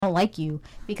don't like you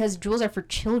because jewels are for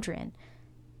children.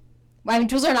 Well, I mean,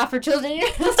 jewels are not for children.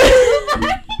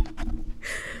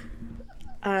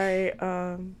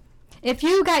 If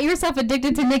you got yourself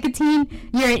addicted to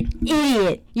nicotine, you're an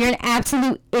idiot. You're an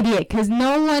absolute idiot. Because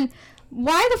no one...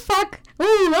 Why the fuck?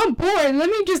 Oh, I'm bored. Let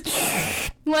me just...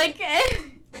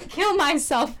 kill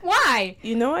myself. Why?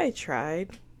 You know, I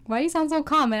tried. Why do you sound so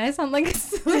calm? And I sound like a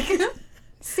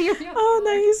serial. Oh,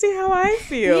 now you see how I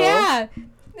feel. Yeah.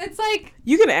 It's like...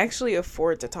 You can actually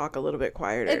afford to talk a little bit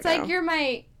quieter It's now. like you're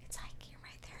my...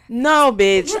 No,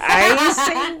 bitch. I didn't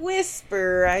say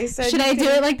whisper. I said... Should I do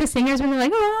it like the singers when they're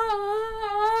like...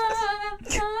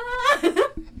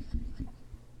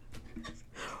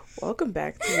 Welcome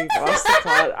back to We've Lost the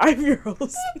Plot. I'm your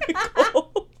host,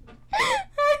 Nicole.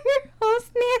 I'm your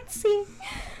host, Nancy.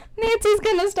 Nancy's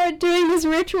gonna start doing this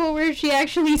ritual where she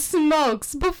actually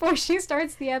smokes before she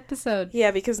starts the episode.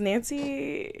 Yeah, because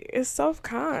Nancy is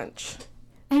self-conscious.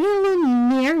 I get a little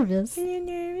nervous. Are you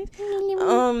nervous?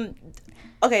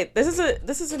 Okay,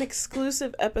 this is an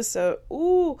exclusive episode.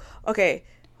 Ooh, okay,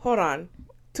 hold on.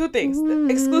 Two things. The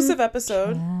exclusive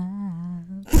episode.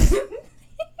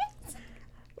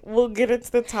 We'll get into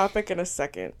the topic in a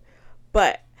second.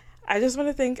 But I just want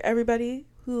to thank everybody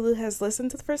who has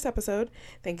listened to the first episode.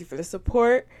 Thank you for the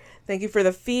support. Thank you for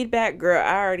the feedback. Girl,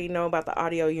 I already know about the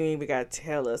audio. You ain't even got to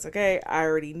tell us, okay? I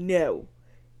already know.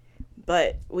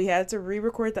 But we had to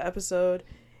re-record the episode.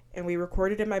 And we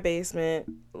recorded in my basement.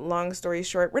 Long story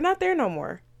short, we're not there no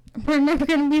more. We're never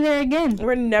going to be there again.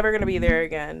 We're never going to be there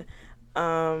again.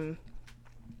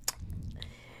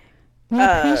 We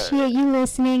appreciate you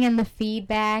listening and the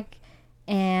feedback.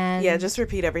 And yeah, just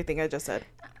repeat everything I just said.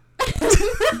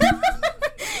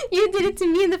 You did it to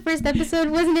me in the first episode.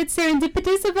 Wasn't it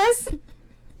serendipitous of us?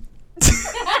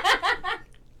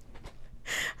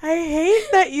 I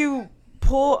hate that you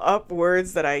pull up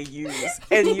words that I use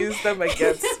and use them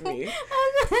against me.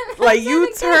 Like,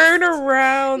 you turn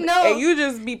around and you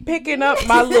just be picking up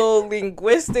my little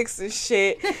linguistics and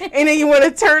shit, and then you want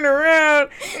to turn around.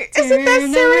 Isn't that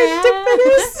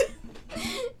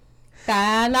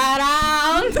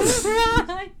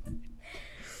serendipitous?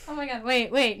 Oh my god,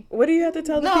 wait. What do you have to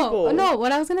tell the people? No,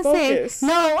 what I was going to say.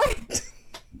 No.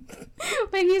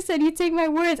 When you said you take my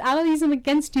words, I don't use them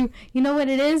against you. You know what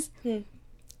it is?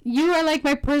 You are like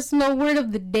my personal word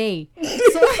of the day.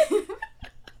 So,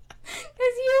 because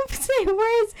you say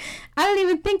words I don't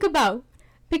even think about.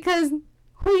 Because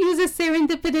who uses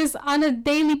serendipitous on a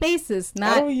daily basis?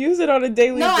 I don't use it on a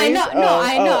daily basis. I know.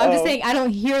 I'm just saying I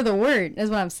don't hear the word, is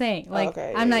what I'm saying. Like,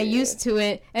 okay, I'm not used to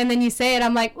it. And then you say it,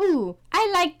 I'm like, ooh, I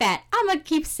like that. I'm going to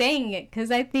keep saying it because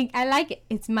I think I like it.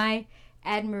 It's my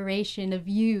admiration of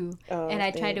you. And I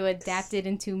try to adapt it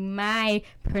into my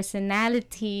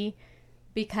personality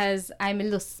because I'm a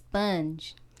little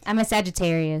sponge. I'm a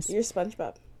Sagittarius. You're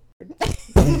SpongeBob.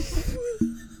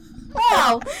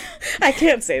 Wow. I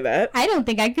can't say that. I don't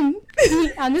think I can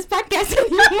be on this podcast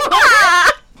anymore.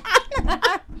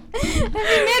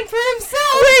 Every man for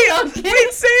himself.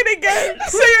 Wait, say it again.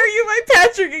 Say, are you my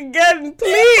Patrick again,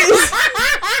 please?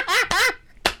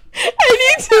 I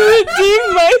need to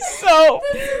redeem myself.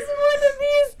 This is one of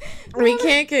these. We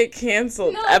can't get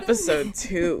canceled. No, episode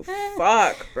 2.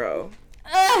 Fuck, bro.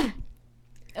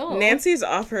 Nancy's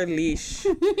off her leash.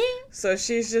 So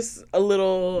she's just a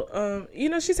little,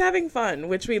 she's having fun,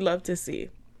 which we love to see.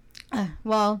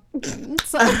 Well,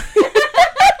 so I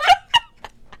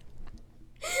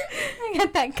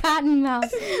got that cotton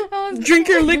mouth. Drink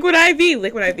your Liquid IV.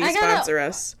 Liquid IV sponsor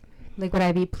us. Liquid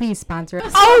IV, please sponsor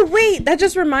us. Oh, wait. That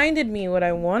just reminded me what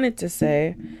I wanted to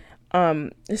say.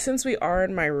 Since we are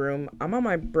in my room, I'm on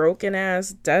my broken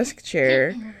ass desk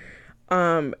chair.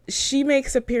 She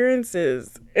makes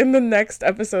appearances in the next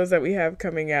episodes that we have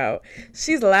coming out.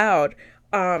 She's loud.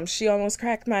 She almost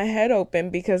cracked my head open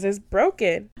because it's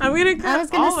broken. I'm gonna cut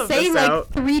all of this out. I was gonna say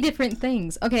like 3 different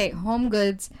things. Okay, Home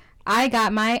Goods. I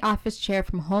got my office chair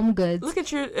from Home Goods. Look at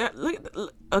your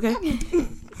okay.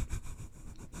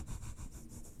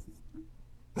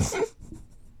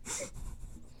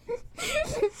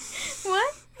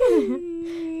 What?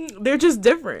 They're just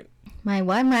different. My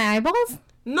what? My eyeballs?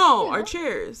 No, our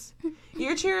chairs.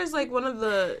 Your chair is like one of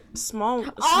the small.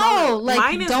 Like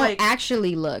mine don't is like,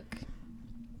 actually look.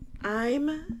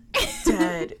 I'm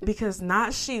dead because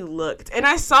not she looked. And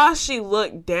I saw she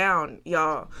looked down,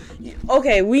 y'all.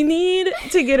 Okay, we need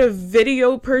to get a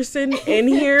video person in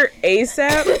here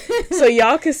ASAP so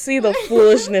y'all can see the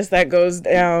foolishness that goes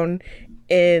down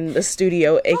in the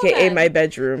studio, aka my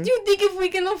bedroom. Do you think if we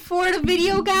can afford a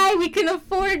video guy, we can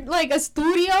afford like a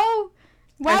studio?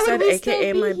 Why I said would we AKA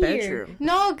still my be here? bedroom.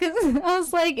 No, because I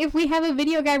was like, if we have a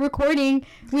video guy recording,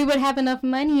 we would have enough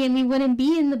money and we wouldn't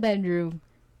be in the bedroom.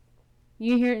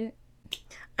 You hear it?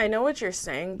 I know what you're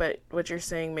saying, but what you're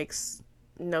saying makes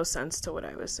no sense to what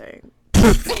I was saying.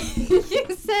 You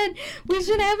said we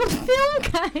should have a film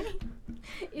guy.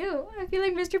 Ew, I feel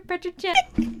like Mr. Petrochet.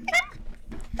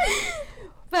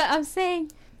 But I'm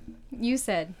saying, you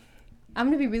said, I'm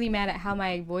going to be really mad at how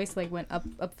my voice like went up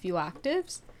a few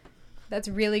octaves. That's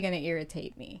really going to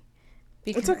irritate me.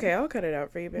 It's okay. I'll cut it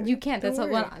out for you, baby. You can't.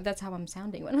 That's how I'm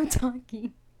sounding when I'm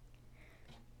talking.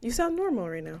 You sound normal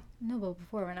right now. No, but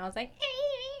before when I was like...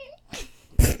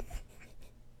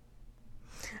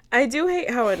 I do hate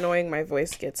how annoying my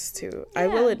voice gets too. Yeah. I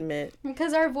will admit.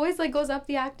 Because our voice like goes up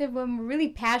the octave when we're really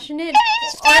passionate.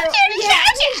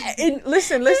 And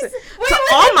listen. To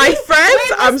all my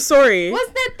friends, I'm sorry.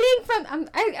 What's that thing from...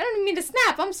 I don't mean to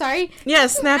snap. I'm sorry. Yeah,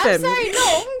 snap him. I'm sorry.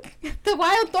 No. The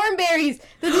wild thornberries.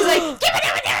 That he's like,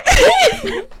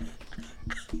 give it.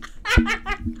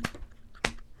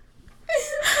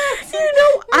 You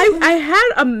know, I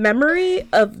had a memory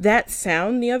of that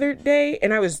sound the other day,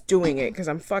 and I was doing it because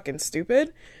I'm fucking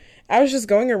stupid. I was just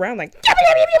going around like,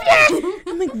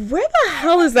 I'm like, where the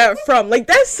hell is that from? Like,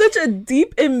 that's such a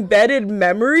deep embedded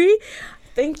memory.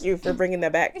 Thank you for bringing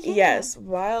that back. Yeah. Yes,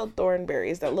 wild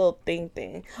thornberries, that little thing.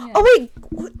 Yeah. Oh, wait,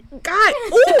 God.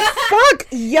 Oh, fuck.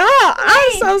 Yeah,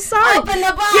 I'm so sorry. Open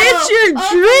the bottle. Get your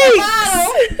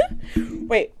drinks.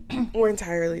 Wait, we're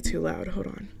entirely too loud. Hold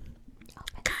on.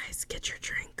 Guys, get your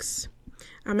drinks.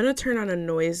 I'm going to turn on a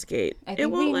noise gate. It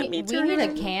won't let me turn it on. We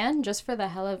need a can just for the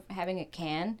hell of having a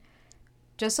can.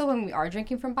 Just so when we are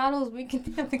drinking from bottles, we can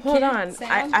have the can. Hold on.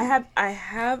 I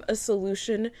have a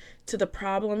solution to the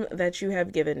problem that you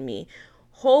have given me.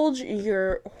 Hold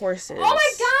your horses. Oh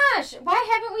my gosh! Why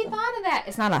haven't we thought of that?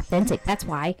 It's not authentic. That's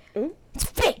why. Ooh. It's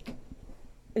fake.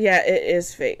 Yeah, it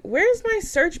is fake. Where's my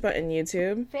search button,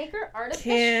 YouTube? Fake or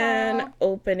artificial? Can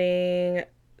opening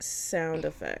sound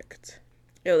effect.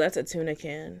 Yo, that's a tuna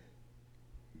can.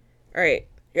 All right,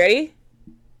 ready?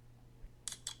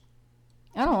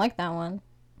 I don't like that one.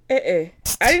 I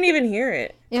didn't even hear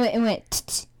it. It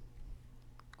went.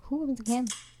 Who opens the can?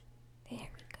 There we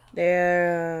go.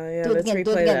 There, yeah. Let's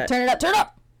replay that. Turn it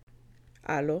up.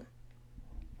 Allo.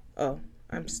 Oh,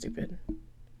 I'm stupid.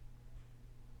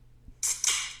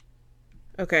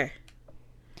 Okay.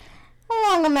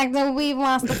 Welcome back to We've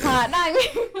Lost the Plot.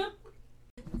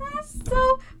 That's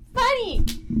so funny.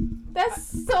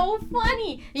 That's so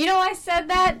funny. You know I said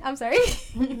that? I'm sorry.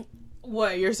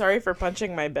 What? You're sorry for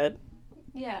punching my bed?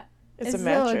 Yeah. It's a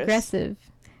mattress. So aggressive.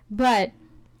 But,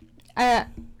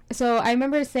 so I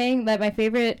remember saying that my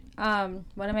favorite, one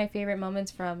of my favorite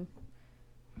moments from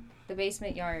the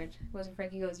basement yard was when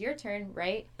Frankie goes, your turn,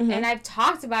 right? Mm-hmm. And I've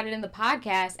talked about it in the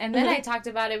podcast, and then I talked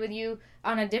about it with you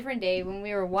on a different day when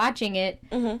we were watching it.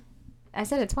 Mm-hmm. I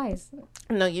said it twice.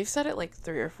 No, you've said it like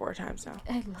 3 or 4 times now.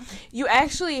 I love it. You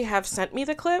actually have sent me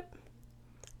the clip.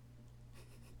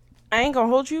 I ain't gonna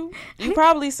hold you. You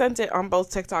probably sent it on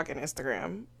both TikTok and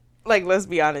Instagram. Like, let's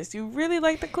be honest. You really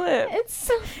like the clip. It's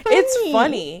so funny. It's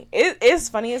funny. It's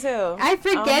funny as hell. I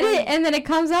forget it, and then it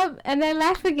comes up, and I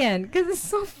laugh again. Because it's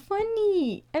so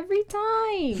funny. Every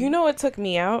time. You know what took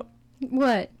me out?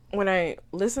 What? When I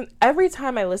listen... Every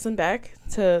time I listen back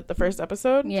to the first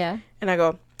episode... Yeah. And I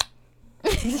go...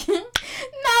 No,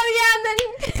 yeah, and then...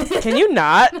 Can you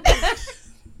not?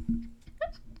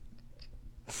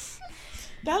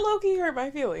 That low-key hurt my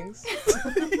feelings. I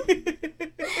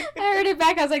heard it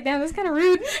back. I was like, damn, that's kind of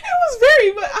rude. It was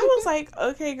very, but I was like,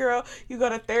 okay, girl, you go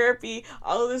to therapy.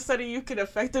 All of a sudden, you can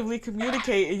effectively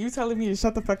communicate, and you telling me to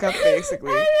shut the fuck up,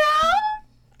 basically. I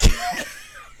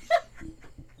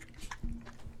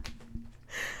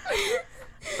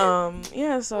know.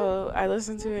 Yeah, so I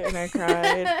listened to it, and I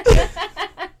cried.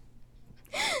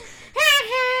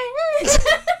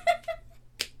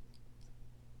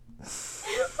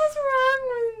 What's wrong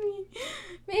with me?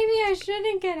 Maybe I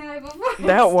shouldn't get high before.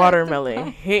 That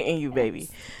watermelon hitting you, baby.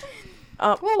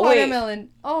 What watermelon? Wait.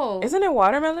 Oh. Isn't it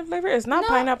watermelon flavor? It's not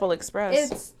Pineapple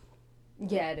Express.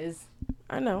 Yeah, it is.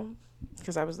 I know,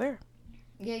 because I was there.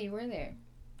 Yeah, you were there.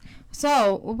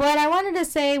 So, what I wanted to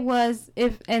say was,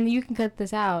 and you can cut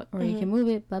this out, or you can move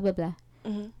it, blah, blah, blah.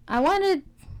 Mm-hmm.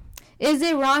 Is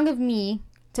it wrong of me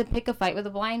to pick a fight with a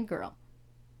blind girl?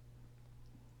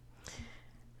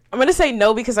 I'm going to say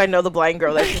no because I know the blind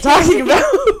girl that you're talking about.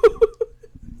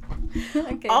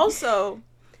 Okay. Also,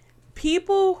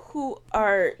 people who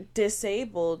are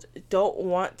disabled don't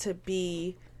want to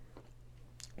be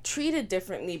treated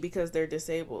differently because they're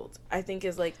disabled. I think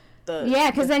is like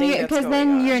because then you're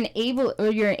an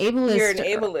ableist. You're an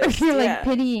ableist. You're like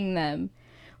pitying them.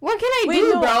 What can I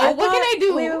do, bro? What can I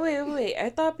do? Wait. I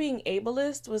thought being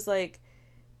ableist was like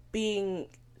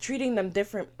treating them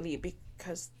differently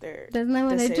because they're... Isn't that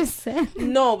what I just said?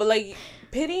 No, but like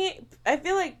pity... I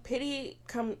feel like pity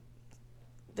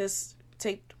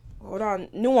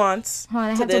nuance Hold on,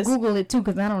 I have to Google it too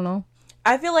because I don't know.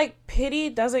 I feel like pity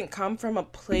doesn't come from a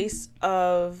place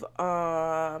of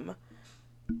a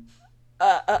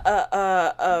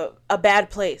bad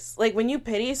place. Like when you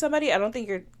pity somebody, I don't think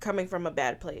you're coming from a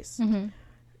bad place. Mm-hmm.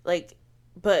 Like,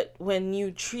 but when you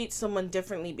treat someone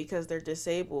differently because they're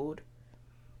disabled,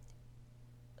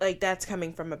 like that's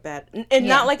coming from a bad, and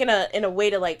not like in a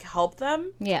way to like help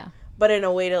them. Yeah. But in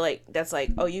a way to like, that's like,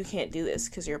 oh, you can't do this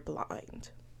because you're blind.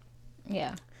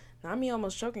 Yeah. Not me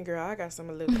almost choking, girl. I got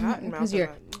some a little cotton mouth. Because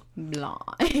you're blind.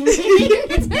 I hit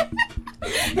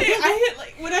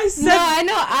like when I said. No, I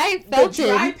know. I felt the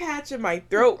dry patch in my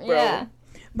throat, bro. Yeah.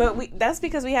 But that's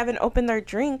because we haven't opened our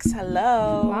drinks.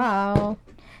 Hello. Wow.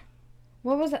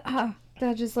 What was it?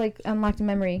 That just like unlocked a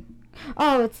memory.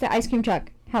 Oh, it's the ice cream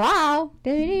truck. Hello.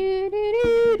 If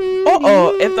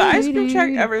the ice cream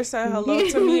truck ever said hello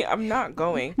to me, I'm not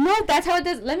going. No, that's how it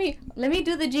does. Let me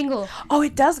do the jingle. Oh,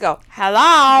 it does go.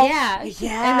 Hello. Yeah.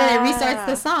 And then it restarts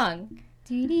the song.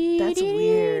 That's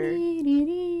weird.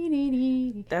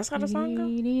 That's how the song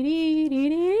goes?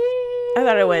 I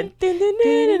thought it went.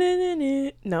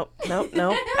 Nope.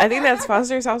 I think that's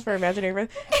Foster's House for Imaginary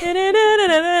Friends.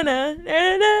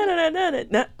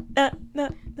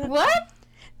 What?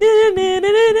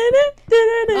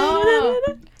 Oh,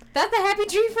 that's the Happy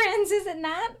Tree Friends, is it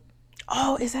not?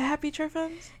 Oh, is that Happy Tree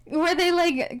Friends? Where they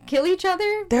like kill each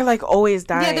other? They're like always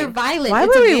dying. Yeah, they're violent. Why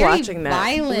were we watching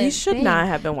that? We should not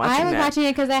have been watching that. I was watching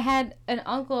it because I had an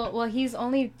uncle. Well, he's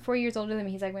only 4 years older than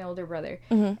me. He's like my older brother.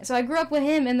 Mm-hmm. So I grew up with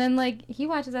him, and then like he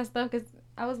watches that stuff because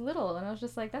I was little, and I was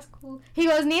just like, that's cool. He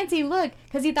goes, Nancy, look,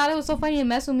 because he thought it was so funny to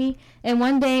mess with me. And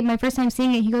one day, my first time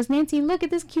seeing it, he goes, Nancy, look at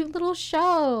this cute little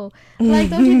show. Like,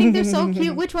 don't you think they're so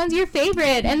cute? Which one's your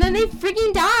favorite? And then they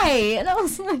freaking die. And I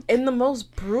was like, in the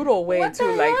most brutal way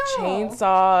too, like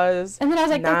chainsaws. And then I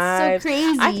was like, knives. That's so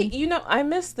crazy. I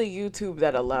miss the YouTube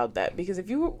that allowed that, because if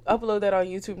you upload that on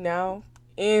YouTube now,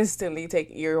 instantly take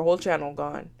your whole channel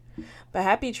gone. But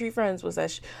Happy Tree Friends was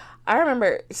that. I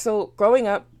remember, so growing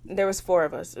up, there was 4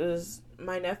 of us. It was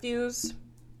my nephews,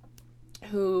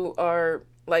 who are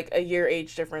like a year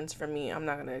age difference from me. I'm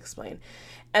not going to explain.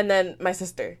 And then my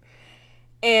sister.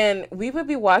 And we would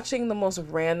be watching the most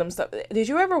random stuff. Did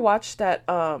you ever watch that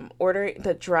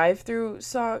the drive-thru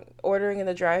song, Ordering in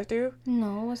the Drive-Thru?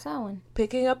 No, what's that one?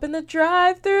 Picking up in the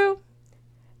drive-thru.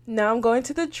 Now I'm going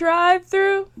to the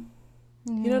drive-thru.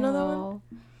 You don't know that one?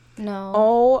 No.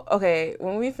 Oh, okay.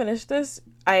 When we finish this,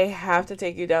 I have to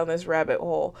take you down this rabbit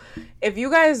hole. If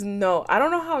you guys know, I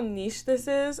don't know how niche this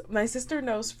is. My sister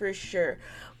knows for sure.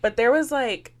 But there was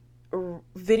like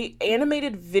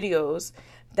animated videos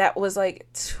that was like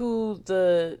to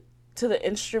the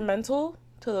instrumentals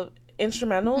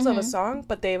of a song,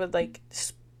 but they would like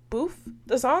spoof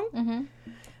the song.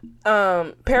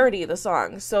 Parody the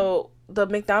song. So the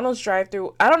McDonald's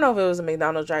drive-thru, I don't know if it was a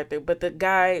McDonald's drive-thru, but the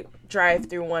guy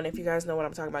drive-thru one, if you guys know what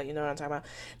I'm talking about, you know what I'm talking about.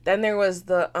 Then there was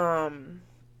the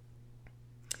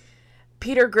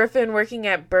Peter Griffin working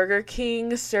at Burger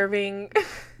King serving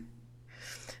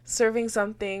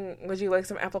something. Would you like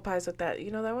some apple pies with that?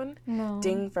 You know that one? No.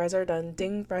 Ding, fries are done.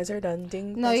 Ding, fries are done.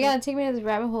 Ding. No, you gotta take me to this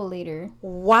rabbit hole later.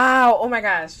 Wow. Oh my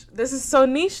gosh. This is so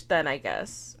niche then, I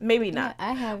guess. Maybe not. Yeah,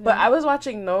 I haven't. But I was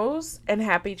watching those and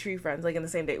Happy Tree Friends like in the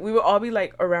same day. We would all be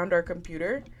like around our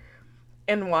computer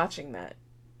and watching that.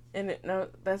 And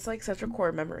that's like such a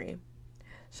core memory.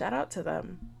 Shout out to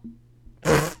them.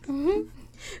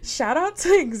 Shout out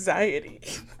to anxiety.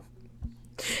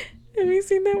 Have you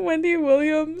seen that Wendy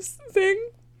Williams thing?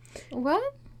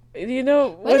 What? You know,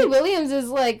 Wendy Williams is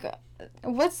like,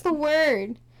 what's the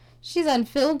word? She's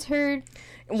unfiltered.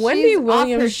 Wendy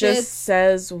Williams just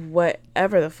says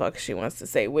whatever the fuck she wants to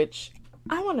say, which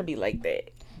I want to be like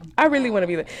that. I really want to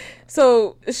be like.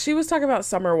 So she was talking about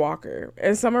Summer Walker,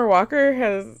 and Summer Walker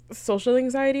has social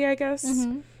anxiety, I guess.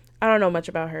 Mm-hmm. I don't know much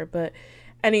about her, but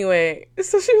anyway,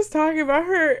 so she was talking about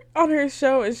her on her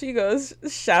show, and she goes,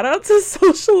 shout out to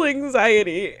social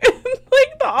anxiety. And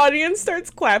like the audience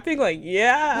starts clapping like,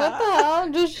 yeah. What the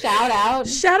hell? Just shout out.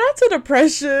 Shout out to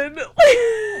depression.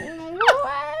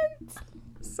 What?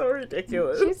 So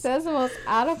ridiculous. She says the most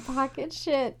out of pocket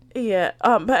shit. Yeah.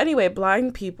 But anyway,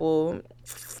 blind people.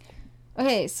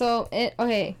 Okay,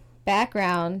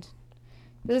 background.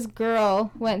 This girl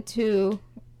went to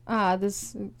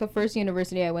the first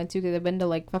university I went to, because I've been to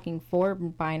like fucking 4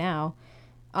 by now.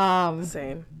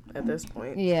 Same at this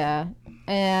point. Yeah.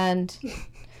 And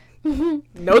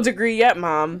No degree yet,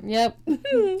 Mom. Yep.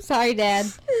 Sorry, Dad.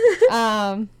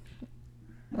 Oh,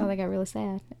 that got really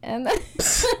sad. And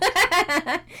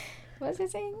what was I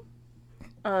saying?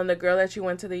 The girl that you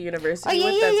went to the university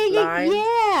with that's blind.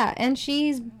 Yeah, and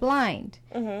she's blind.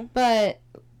 Mm-hmm. But,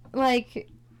 like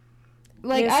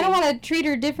I don't want to treat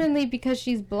her differently because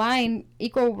she's blind.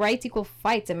 Equal rights, equal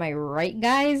fights. Am I right,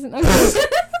 guys?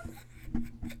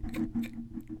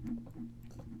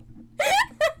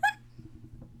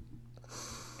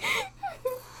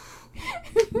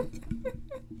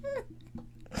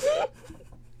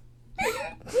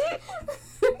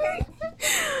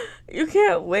 You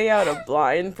can't lay out a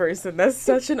blind person. That's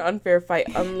such an unfair fight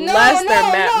unless they're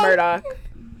Matt Murdock.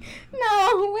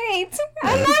 No, wait.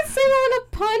 I'm not saying I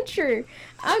want to punch her.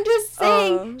 I'm just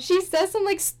saying she says some,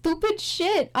 stupid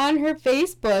shit on her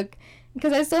Facebook.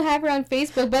 Because I still have her on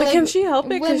Facebook. But can she help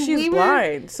it? Because she's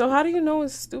blind. So how do you know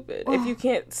it's stupid if you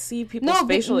can't see people's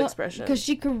facial expression? Because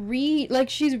she could read.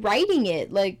 She's writing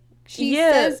it. She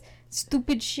says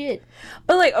stupid shit.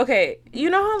 But, okay, you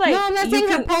know how, No, I'm not saying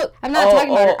I'm not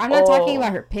talking about her. I'm not talking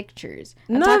about her pictures.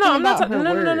 I'm talking about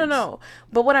No.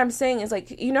 But what I'm saying is,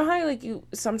 you know how, you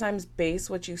sometimes base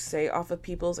what you say off of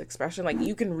people's expression?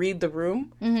 You can read the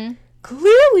room? Mm-hmm.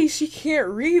 Clearly, she can't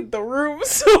read the room,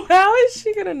 so how is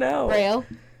she gonna know? Braille.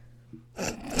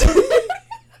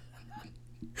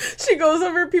 She goes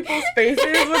over people's faces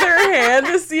with her hand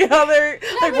to see how they're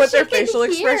what their facial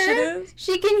expression is.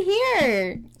 She can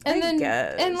hear, and I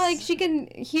guess. And she can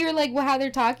hear how they're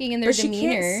talking and their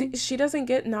demeanor. She doesn't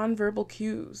get nonverbal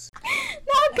cues.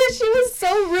 No, because she was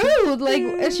so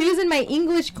rude. She was in my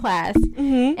English class,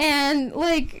 and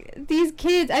these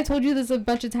kids. I told you this a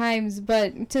bunch of times,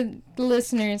 but to the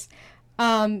listeners.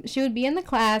 She would be in the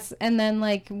class, and then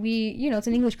it's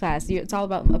an English class. It's all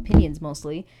about opinions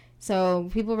mostly. So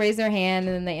people raise their hand,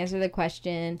 and then they answer the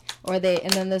question, and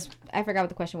then I forgot what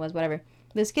the question was, whatever.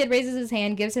 This kid raises his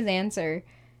hand, gives his answer,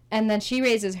 and then she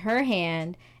raises her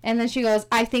hand, and then she goes,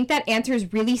 I think that answer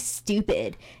is really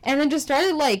stupid. And then just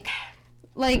started,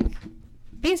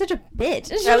 being such a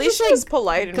bitch. At least she was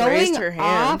polite and raised her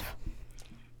hand.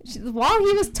 While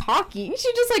he was talking,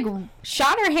 she just,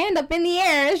 shot her hand up in the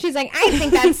air, and she's like, I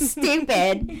think that's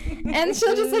stupid. And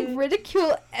she'll just,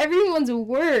 ridicule everyone's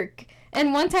work.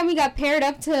 And one time we got paired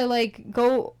up to,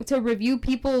 go to review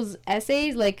people's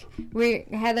essays. We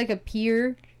had, a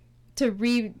peer to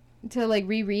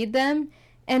reread them.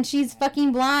 And she's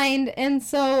fucking blind. And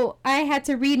so I had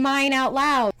to read mine out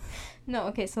loud. No,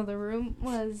 okay, so the room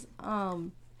was,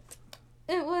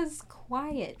 it was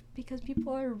quiet because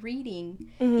people are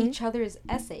reading each other's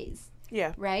essays.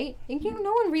 Yeah. Right? And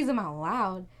no one reads them out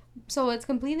loud. So it's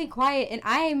completely quiet. And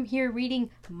I am here reading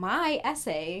my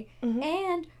essay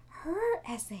and her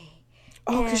essay.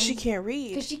 Oh, because she can't read.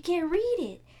 Because she can't read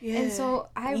it. Yeah. And so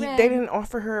I read. They didn't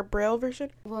offer her a Braille version?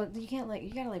 Well, you can't,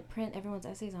 you gotta, print everyone's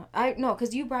essays on. No,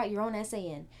 because you brought your own essay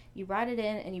in. You brought it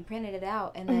in and you printed it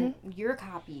out, and then your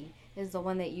copy is the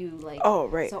one that you, Oh,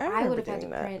 right. So I would have had to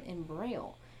print in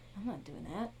Braille. I'm not doing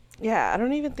that. Yeah, I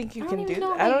don't even think you can do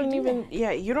that. I don't even.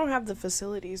 Yeah, you don't have the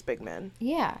facilities, big man.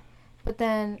 Yeah. But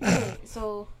then, okay,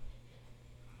 so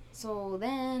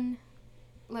then.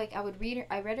 I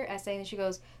read her essay, and she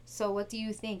goes, so what do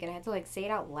you think? And I had to, say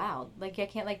it out loud. I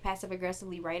can't,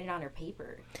 passive-aggressively write it on her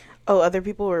paper. Oh, other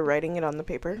people were writing it on the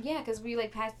paper? Yeah, because we,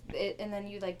 passed it, and then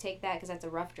you, take that, because that's a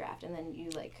rough draft, and then you,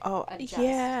 adjust.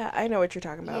 Yeah, I know what you're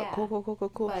talking about. Yeah. Cool.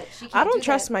 But I don't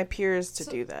trust my peers to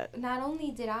do that. Not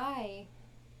only did I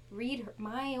read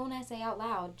my own essay out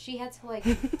loud, she had to,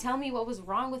 tell me what was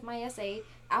wrong with my essay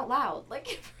out loud,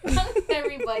 in front of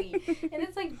everybody. And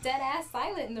it's, dead-ass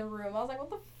silent in the room. I was like, what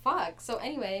the fuck? So,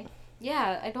 anyway,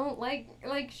 yeah, I don't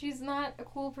she's not a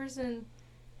cool person.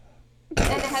 And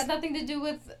it has nothing to do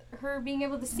with her being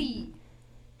able to see.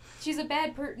 She's a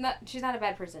bad she's not a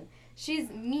bad person. She's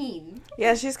mean.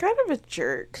 Yeah, she's kind of a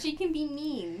jerk. She can be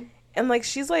mean. And,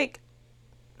 she's,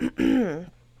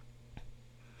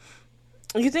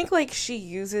 you think, she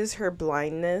uses her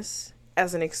blindness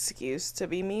as an excuse to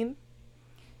be mean?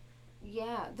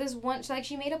 Yeah. There's one,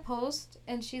 she made a post,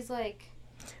 and she's like...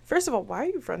 First of all, why are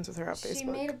you friends with her on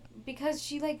Facebook? Because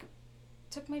she,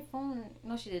 took my phone.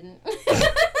 No, she didn't.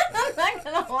 I'm not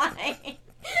gonna lie.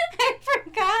 I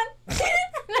forgot.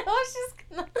 I was just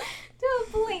gonna do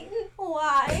a blatant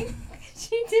lie.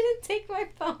 She didn't take my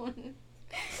phone.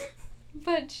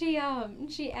 But she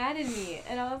added me,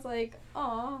 and I was like,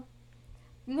 aw.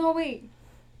 No, wait.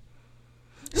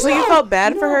 So you felt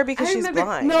bad for her because she's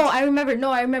blind? No, I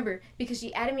remember because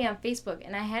she added me on Facebook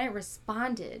and I hadn't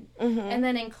responded. Mm-hmm. And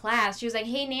then in class, she was like,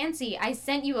 "Hey, Nancy, I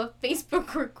sent you a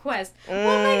Facebook request." What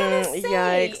am I gonna say?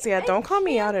 Yikes. Yeah, don't call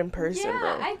me out in person,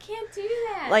 bro. I can't do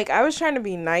that. Like, I was trying to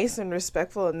be nice and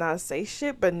respectful and not say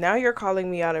shit, but now you're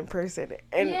calling me out in person.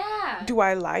 And do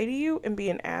I lie to you and be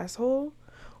an asshole?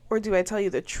 Or do I tell you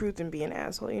the truth and be an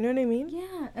asshole? You know what I mean?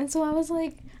 Yeah. And so I was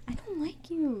like, I don't like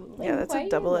you. Like, yeah, that's a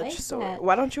double-edged sword. That?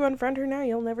 Why don't you unfriend her now?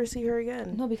 You'll never see her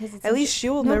again. No, because it's... At least she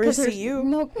will never see you.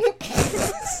 No. Am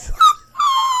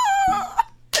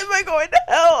I going to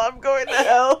hell? I'm going to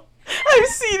hell. I'm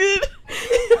seated.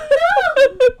 No.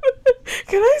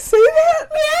 Can I say that?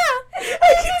 Yeah.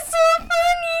 It's so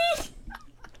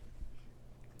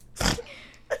funny.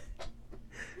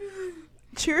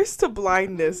 Cheers to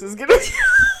blindness is gonna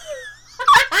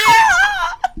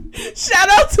shout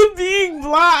out to being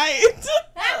blind.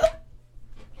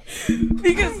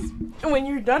 Because when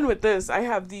you're done with this, I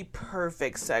have the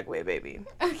perfect segue, baby.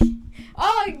 Okay.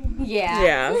 Oh, yeah.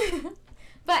 Yeah.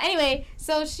 But anyway,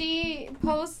 so she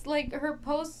posts, like, her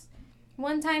posts,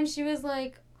 one time she was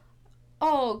like,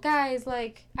 "Oh, guys,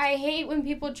 like, I hate when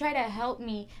people try to help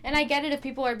me." And I get it if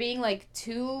people are being, like,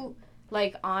 too...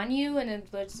 like on you, and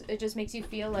it just makes you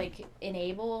feel like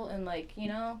enable and like you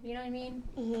know what I mean.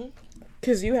 Mm-hmm.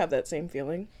 Cause you have that same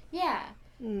feeling. Yeah.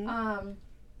 Mm-hmm.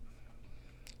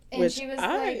 And which she was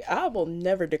I will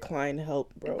never decline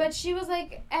help, bro. But she was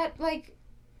like at like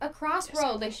a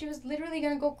crossroad, like she was literally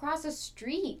gonna go cross a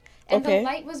street, and the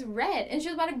light was red, and she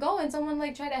was about to go, and someone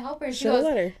like tried to help her, and she goes,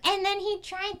 and then he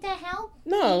tried to help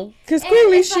me. Because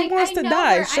clearly she wants to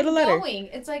die. Should have let her.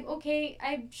 It's like, okay,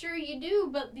 I'm sure you do,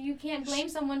 but you can't blame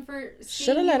someone for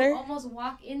seeing you almost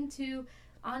walk into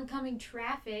oncoming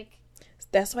traffic.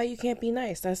 That's why you can't be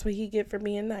nice. That's what he get for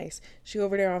being nice. She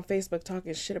over there on Facebook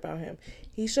talking shit about him.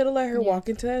 He should have let her walk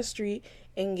into that street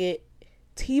and get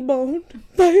T-boned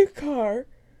by a car.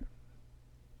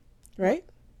 Right?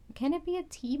 Can it be a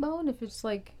T-bone if it's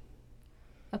like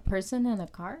a person in a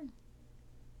car?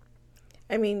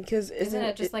 I mean, because isn't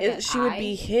it just like she would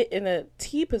be hit in a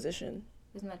T position?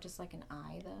 Isn't that just like an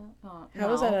eye, though? Oh,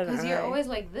 How is that an eye? Because you're always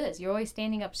like this. You're always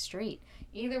standing up straight.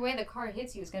 Either way the car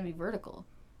hits you, it's going to be vertical.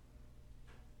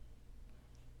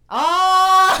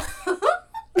 Oh!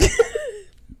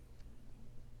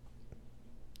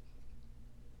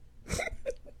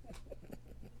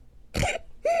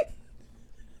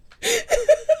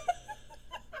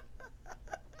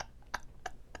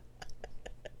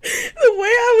 The way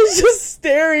I was just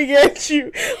staring at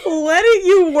you, letting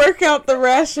you work out the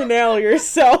rationale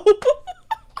yourself.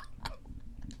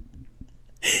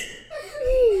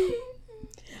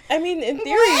 I mean, in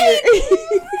theory... Wait!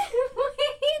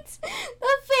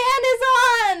 The fan is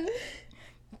on!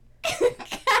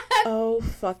 Oh,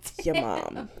 fuck your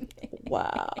mom.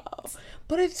 Wow.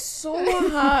 But it's so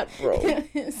hot, bro.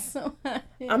 It's so hot.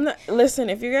 I'm not... Listen,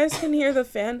 if you guys can hear the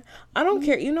fan, I don't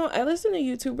care. You know, I listen to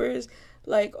YouTubers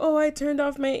like, "Oh, I turned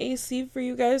off my AC for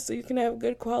you guys so you can have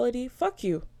good quality." Fuck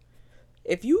you.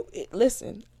 If you...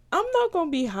 Listen, I'm not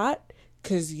gonna be hot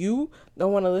because you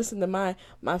don't want to listen to my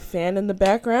fan in the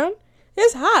background.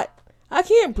 It's hot. I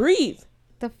can't breathe.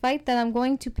 The fight that I'm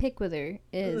going to pick with her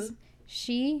is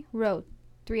she wrote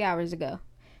 3 hours ago,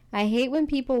 "I hate when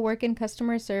people work in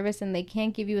customer service and they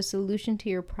can't give you a solution to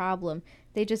your problem.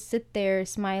 They just sit there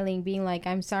smiling, being like,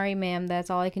 'I'm sorry, ma'am, that's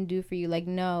all I can do for you.' Like,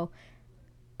 no,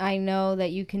 I know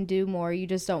that you can do more. You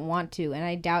just don't want to. And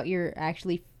I doubt you're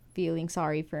actually feeling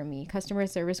sorry for me. Customer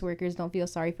service workers don't feel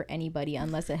sorry for anybody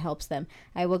unless it helps them.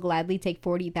 I will gladly take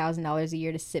 $40,000 a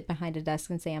year to sit behind a desk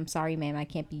and say, 'I'm sorry, ma'am, I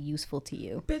can't be useful to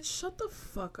you.'" Bitch, shut the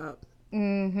fuck up.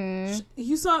 Mm-hmm.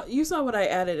 You saw what I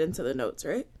added into the notes,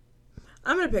 right?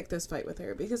 I'm gonna pick this fight with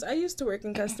her because I used to work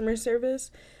in customer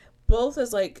service, both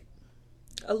as like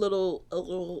a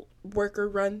little worker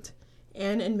runt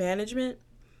and in management.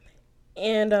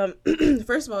 And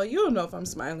first of all, you don't know if I'm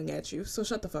smiling at you, so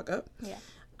shut the fuck up. Yeah.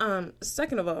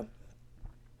 Second of all,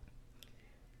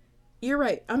 you're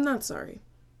right. I'm not sorry.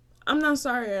 I'm not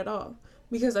sorry at all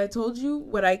because I told you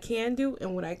what I can do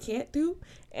and what I can't do,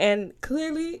 and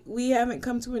clearly we haven't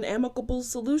come to an amicable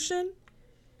solution.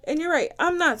 And you're right.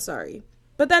 I'm not sorry,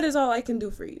 but that is all I can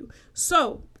do for you.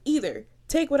 So either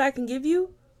take what I can give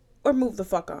you or move the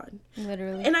fuck on.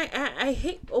 Literally. And I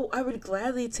hate... Oh, I would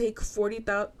gladly take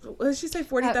 $40,000... What did she say?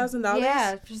 $40,000?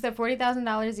 Yeah, she said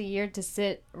 $40,000 a year to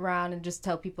sit around and just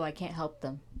tell people I can't help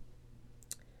them.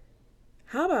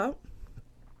 How about...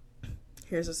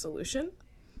 Here's a solution.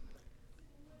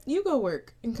 You go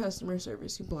work in customer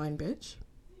service, you blind bitch.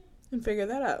 And figure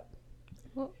that out.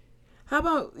 Well, how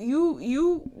about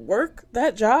you work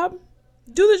that job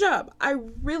Do the job. I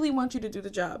really want you to do the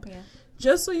job. Yeah.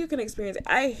 Just so you can experience it.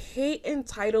 I hate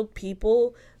entitled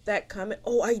people that come and,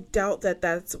 I doubt that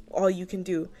that's all you can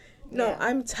do. No, yeah.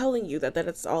 I'm telling you that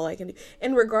that's all I can do.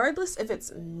 And regardless if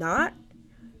it's not,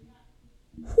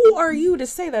 who are you to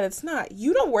say that it's not?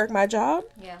 You don't work my job.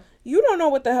 Yeah. You don't know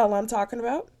what the hell I'm talking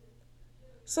about.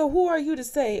 So who are you to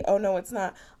say, oh, no, it's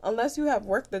not? Unless you have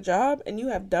worked the job and you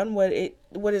have done what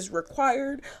is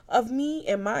required of me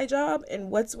and my job and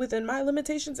what's within my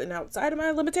limitations and outside of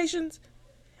my limitations,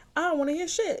 I don't want to hear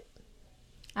shit.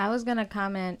 I was going to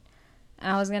comment.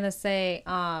 I was going to say,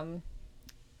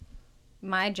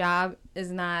 my job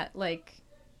is not like,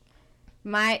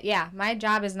 my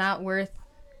job is not worth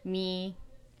me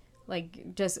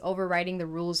like just overriding the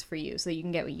rules for you so you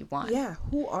can get what you want. Yeah,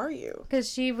 who are you?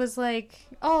 Because she was like,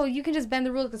 oh, you can just bend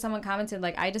the rules, because someone commented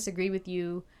like, I disagree with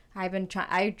you. I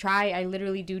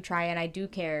literally do try, and I do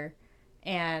care,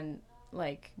 and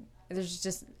like there's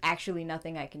just actually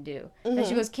nothing I can do. Mm-hmm. And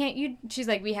she goes, she's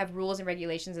like, we have rules and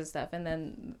regulations and stuff. And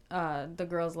then the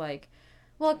girl's like,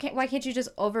 well, why can't you just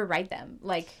override them?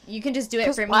 Like, you can just do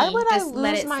it for me. Why would just I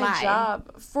lose my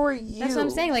job for you? That's what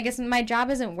I'm saying. Like, my job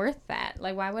isn't worth that.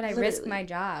 Like, why would I risk my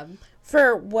job?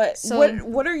 For what? So,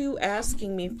 what are you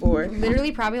asking me for?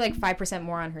 Literally, probably like 5%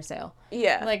 more on her sale.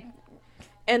 Yeah. Like,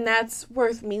 and that's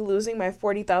worth me losing my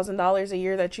 $40,000 a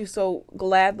year that you so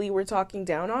gladly were talking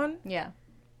down on? Yeah.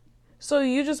 So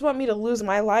you just want me to lose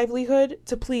my livelihood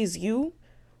to please you?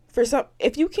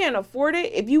 If you can't afford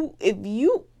it, if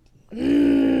you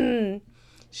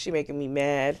she making me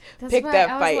mad. Pick that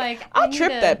fight. Like, I'll trip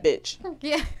that bitch.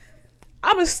 Yeah.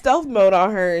 I'm a stealth mode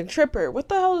on her and trip her. What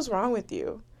the hell is wrong with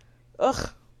you? Ugh.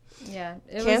 Yeah.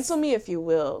 Cancel me if you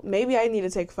will. Maybe I need to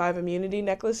take 5 immunity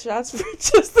necklace shots for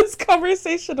just this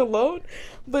conversation alone.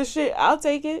 But shit, I'll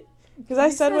take it. Because I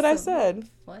said what I said.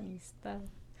 Funny stuff.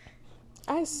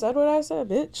 I said what I said,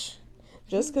 bitch.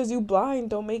 Just because you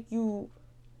blind don't make you...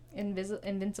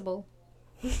 Invincible.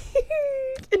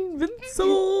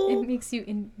 Invincible. It makes you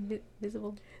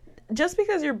invisible. Just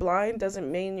because you're blind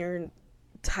doesn't mean you're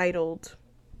entitled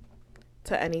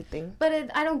to anything.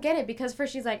 But I don't get it, because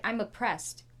first she's like, I'm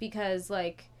oppressed because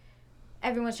like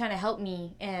everyone's trying to help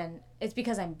me and it's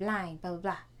because I'm blind, blah blah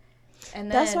blah.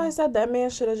 And then, that's why I said that man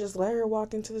should have just let her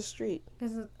walk into the street.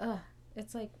 Because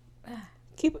it's like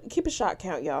keep a shot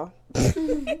count, y'all.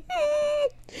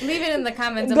 Leave it in the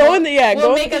comments. We'll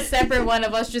make a separate one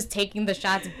of us just taking the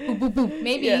shots. Boom, boom, boom.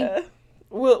 Maybe. Yeah.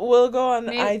 We'll go on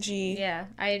IG. Yeah,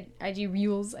 IG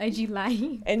Reels, IG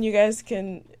Live. And you guys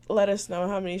can let us know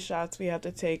how many shots we have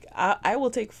to take. I will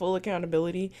take full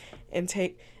accountability and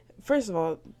first of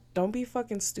all, don't be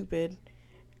fucking stupid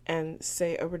and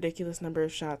say a ridiculous number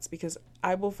of shots, because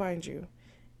I will find you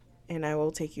and I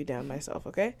will take you down myself,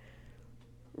 okay?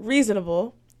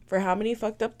 Reasonable for how many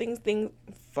fucked up things.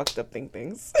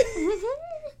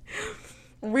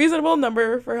 Reasonable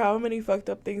number for how many fucked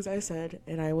up things I said,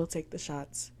 and I will take the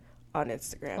shots on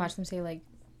Instagram. Watch them say like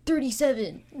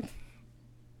 37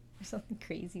 or something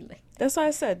crazy like that. That's why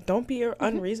I said don't be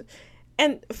unreasonable.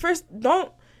 And first,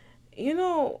 don't, you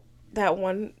know that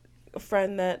one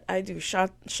friend that I do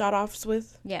shot offs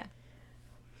with? Yeah.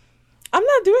 I'm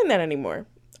not doing that anymore.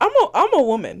 I'm a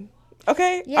woman.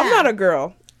 Okay? Yeah. I'm not a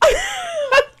girl.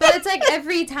 But it's like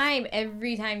every time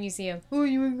you see him, oh,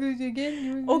 you want to go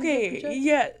again? Okay,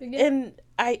 yeah. Again? And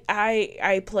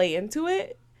I play into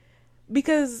it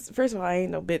because, first of all, I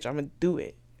ain't no bitch. I'm going to do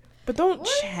it. But don't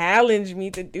challenge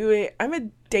me to do it. I'm a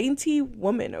dainty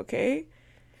woman, okay?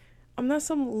 I'm not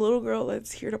some little girl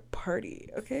that's here to party,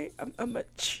 okay? I'm a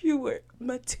mature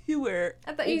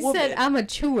I thought you woman. Said I'm a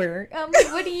chewer. I'm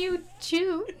like, what do you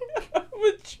chew? I'm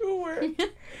mature.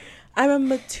 I'm a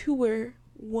mature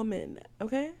woman,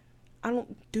 okay? I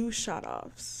don't do shot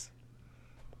offs.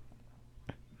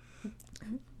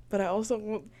 But I also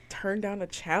won't turn down a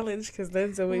challenge, because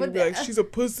then somebody will be like, she's a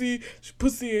pussy, she's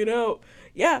pussying out.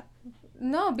 Yeah.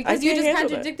 No, because you just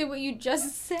contradicted what you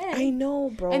just said. I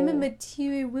know, bro. I'm a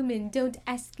mature woman. Don't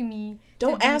ask me.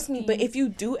 Don't ask me, but if you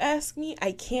do ask me,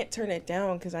 I can't turn it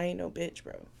down because I ain't no bitch,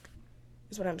 bro.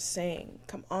 Is what I'm saying.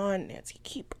 Come on, Nancy.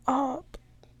 Keep up.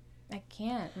 I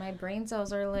can't. My brain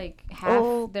cells are like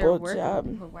half their work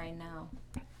right now.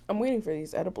 I'm waiting for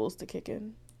these edibles to kick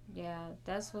in. Yeah,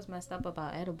 that's what's messed up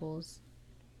about edibles.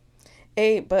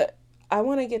 Hey, but I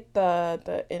want to get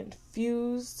the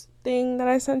infused thing that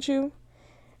I sent you.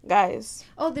 Guys.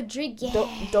 Oh, the drink, yeah.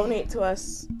 Donate to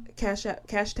us.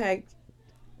 Hashtag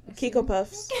Kiko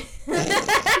Puffs.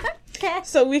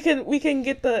 So we can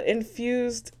get the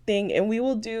infused thing, and we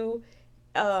will do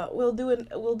we'll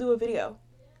do a video.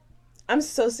 I'm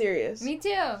so serious. Me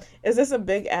too. Is this a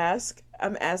big ask?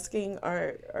 I'm asking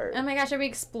our... Oh my gosh, are we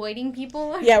exploiting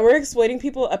people? Yeah, we're exploiting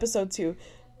people, episode 2.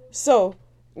 So,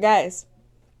 guys,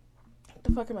 what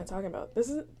the fuck am I talking about?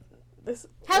 This...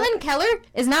 Helen Keller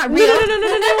is not real. No.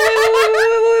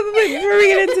 Wait. Before we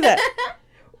get into that,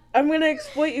 I'm going to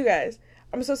exploit you guys.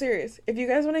 I'm so serious. If you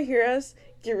guys want to hear us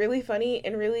get really funny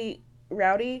and really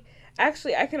rowdy,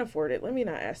 actually, I can afford it. Let me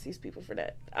not ask these people for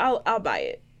that. I'll buy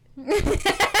it.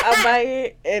 I'll buy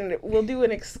it, and we'll do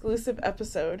an exclusive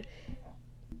episode.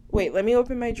 Wait, let me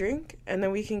open my drink, and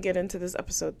then we can get into this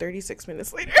episode 36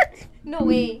 minutes later. No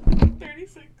way.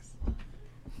 36.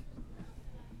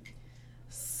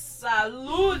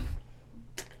 Salud!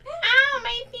 Ow,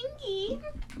 my fingy!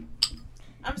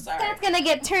 I'm sorry. That's gonna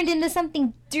get turned into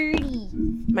something dirty.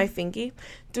 My fingy?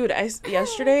 Dude,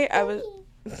 yesterday I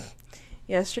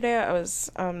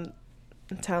was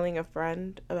telling a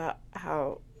friend about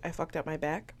how I fucked up my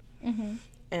back. Mm-hmm.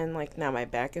 And, like, now my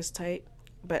back is tight.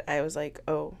 But I was like,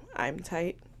 oh, I'm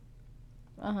tight.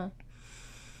 Uh-huh.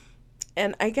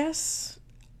 And I guess...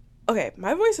 Okay,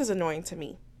 my voice is annoying to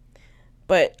me.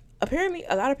 But apparently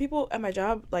a lot of people at my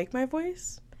job like my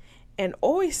voice. And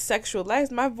always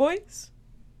sexualize my voice.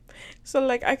 So,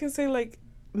 like, I can say, like,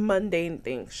 mundane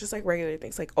things. Just, like, regular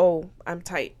things. Like, oh, I'm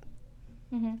tight.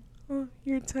 Mm-hmm. Oh,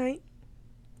 you're tight?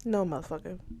 No,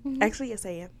 motherfucker. Mm-hmm. Actually, yes,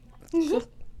 I am.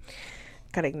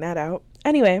 Cutting that out.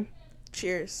 Anyway,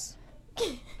 cheers.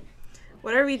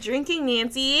 What are we drinking,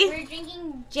 Nancy? We're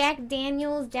drinking Jack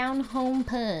Daniel's Down Home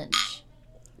Punch.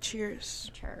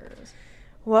 Cheers. Cheers.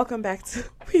 Welcome back to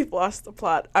We've Lost the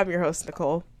Plot. I'm your host,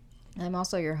 Nicole. I'm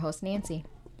also your host, Nancy.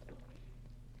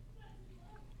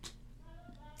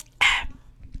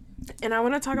 And I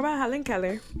want to talk about Helen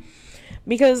Keller.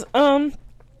 Because, out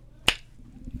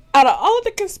of all of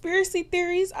the conspiracy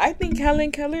theories, I think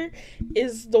Helen Keller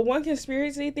is the one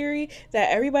conspiracy theory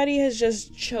that everybody has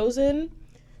just chosen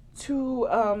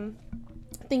to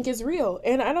think is real.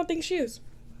 And I don't think she is.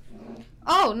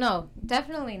 Oh, no.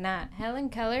 Definitely not. Helen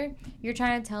Keller, you're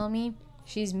trying to tell me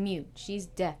she's mute, she's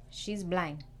deaf, she's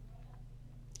blind.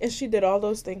 And she did all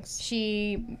those things.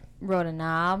 She wrote a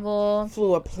novel.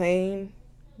 Flew a plane.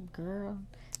 Girl.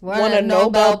 Won a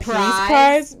Nobel Peace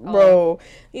Prize, bro.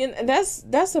 And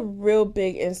that's a real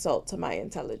big insult to my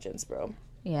intelligence, bro.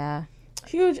 Yeah.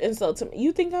 Huge insult to me.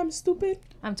 You think I'm stupid?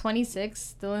 I'm 26,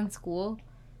 still in school,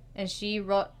 and she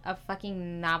wrote a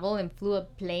fucking novel and flew a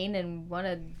plane and won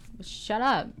a... Shut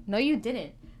up. No, you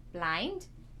didn't. Blind?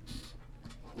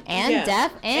 And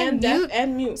deaf and mute. Deaf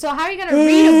and mute. So how are you gonna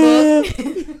read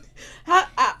a book?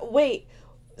 Wait.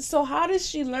 So how does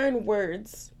she learn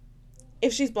words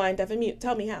if she's blind, deaf, and mute?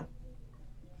 Tell me how.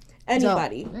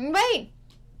 Anybody. So, wait.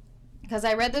 Because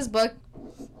I read this book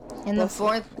in the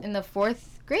fourth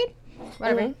grade?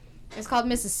 Whatever. Mm-hmm. It's called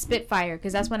Mrs. Spitfire,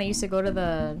 because that's when I used to go to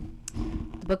the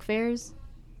book fairs.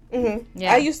 Mm-hmm.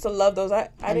 Yeah. I used to love those. I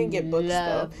didn't get books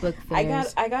though. Book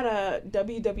fairs. I got a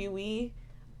WWE.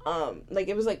 Like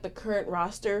it was like the current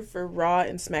roster for Raw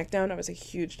and SmackDown. I was a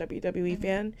huge WWE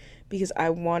fan because I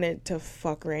wanted to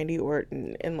fuck Randy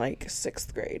Orton in like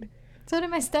 6th grade. So did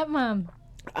my stepmom.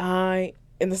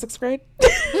 In the 6th grade?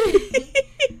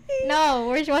 No,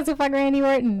 where she wants to fuck Randy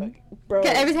Orton. Bro.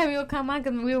 Every time we would come on,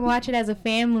 because we would watch it as a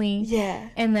family. Yeah.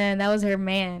 And then that was her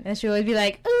man. And she would always be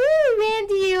like, ooh,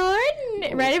 Randy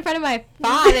Orton. Right in front of my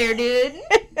father, dude.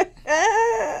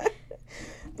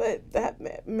 But that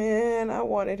man, I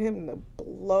wanted him to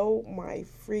blow my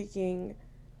freaking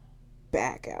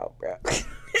back out, bro.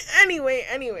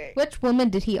 Anyway. Which woman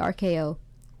did he RKO?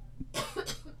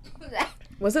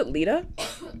 Was it Lita? I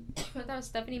thought it was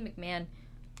Stephanie McMahon.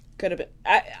 Could have been.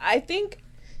 I think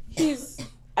he's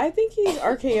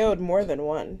RKO'd more than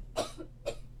one.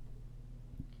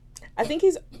 I think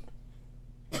he's...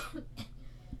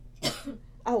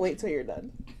 I'll wait till you're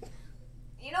done.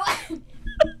 You know what?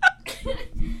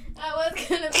 I was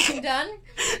gonna be done. And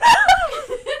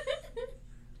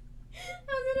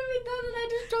I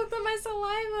just choked on my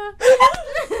saliva.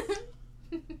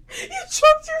 You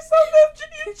choked yourself after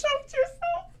you choked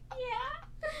yourself? Yeah.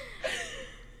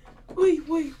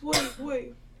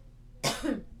 Wait.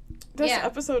 This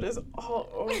episode is all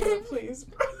over the place,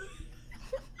 bro.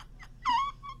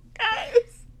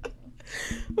 Guys.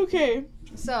 Okay.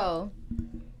 So,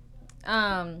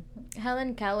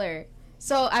 Helen Keller.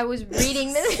 So I was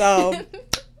reading this.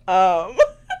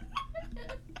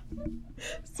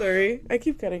 Sorry, I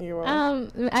keep cutting you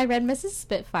off. I read Mrs.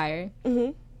 Spitfire.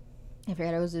 Mhm. I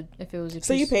forgot if it was a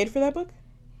So you paid for that book?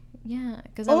 Yeah,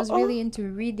 because I was really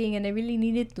into reading and I really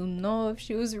needed to know if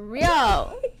she was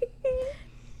real.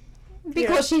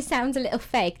 Because she sounds a little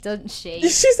fake, doesn't she?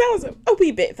 She sounds a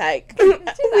wee bit fake. A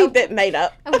wee bit made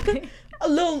up. a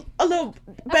little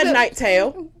night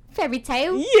tale. Fairy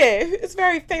tale? Yeah, it's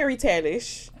very fairy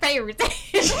tale-ish. Fairy tale.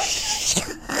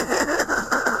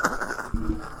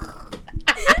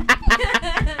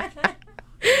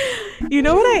 You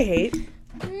know what I hate?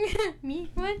 Me?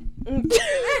 What?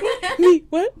 Me?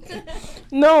 What?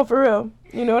 No, for real.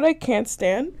 You know what I can't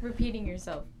stand? Repeating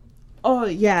yourself. Oh,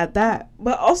 yeah, that.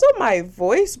 But also my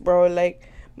voice, bro. Like,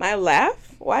 my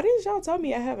laugh. Why didn't y'all tell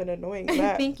me I have an annoying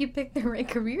laugh? I think you picked the right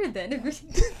career then.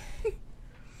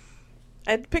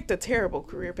 I picked a terrible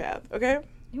career path, okay?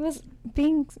 I was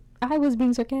being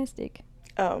sarcastic.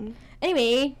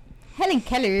 Anyway, Helen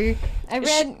Keller. I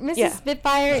read Mrs.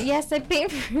 Spitfire. Yes, I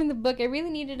paid for the book. I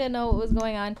really needed to know what was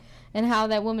going on and how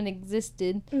that woman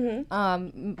existed.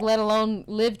 Mm-hmm. Let alone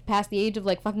lived past the age of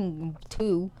like fucking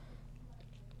 2.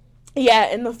 Yeah,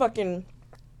 in the fucking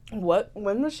what?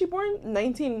 When was she born?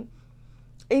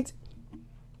 1980.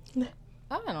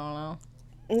 I don't know.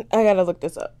 I gotta look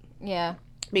this up. Yeah.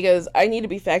 Because I need to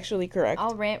be factually correct.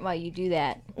 I'll rant while you do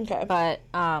that. Okay. But,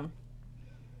 what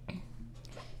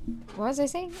was I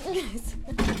saying?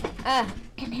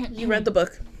 You read the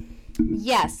book.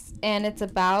 Yes. And it's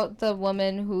about the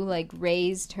woman who, like,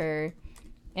 raised her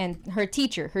and her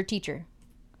teacher.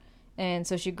 And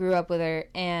so she grew up with her.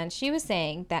 And she was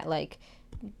saying that, like,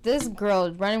 this girl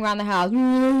running around the house.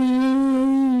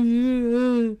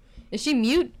 Is she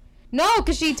mute? No,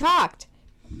 because she talked.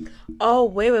 Oh,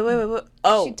 wait.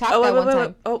 Oh, she talked that one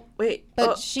time. Oh, wait.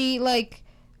 But she, like,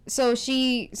 so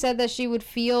she said that she would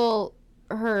feel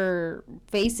her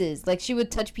faces. Like, she would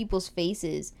touch people's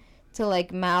faces to,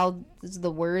 like, mouth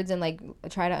the words and, like,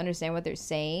 try to understand what they're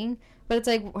saying. But it's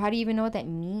like, how do you even know what that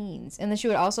means? And then she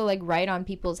would also, like, write on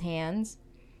people's hands.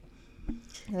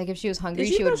 Like, if she was hungry,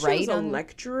 she would write on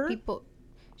lecturer? People.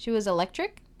 She was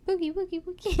electric? Boogie, boogie,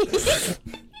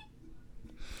 boogie.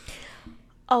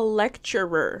 A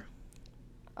lecturer.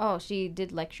 Oh, she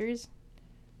did lectures?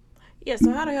 Yeah,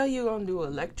 so how the hell you gonna do a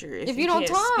lecture if you don't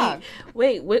talk? Speak?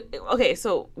 Wait, okay,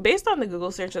 so based on the Google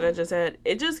search that I just had,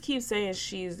 it just keeps saying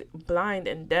she's blind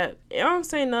and deaf. It don't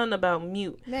say nothing about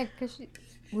mute. Yeah, because she...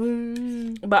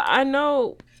 But I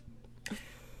know...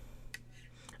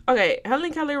 Okay,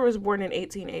 Helen Keller was born in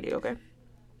 1880, okay?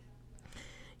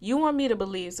 You want me to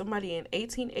believe somebody in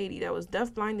 1880 that was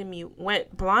deaf, blind, and mute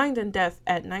went blind and deaf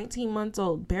at 19 months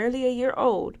old, barely a year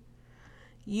old.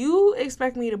 You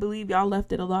expect me to believe y'all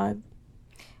left it alive?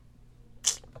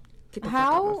 Get the fuck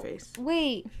out of my face.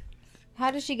 Wait.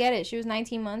 How did she get it? She was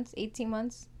 19 months? 18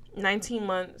 months? 19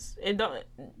 months. It don't...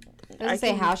 Does it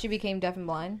say how she became deaf and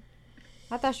blind?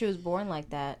 I thought she was born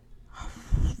like that.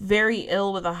 Very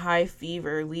ill with a high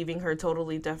fever, leaving her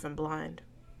totally deaf and blind.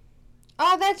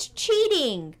 Oh, that's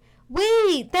cheating.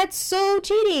 Wait, that's so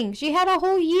cheating. She had a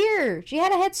whole year. She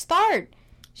had a head start.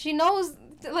 She knows,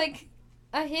 like,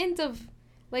 a hint of,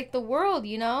 like, the world,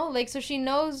 you know? Like, so she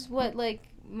knows what, like,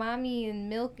 mommy and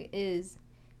milk is.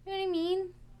 You know what I mean?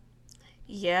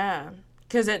 Yeah.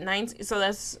 Because at 19, so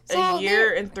that's a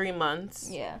year and 3 months.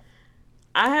 Yeah.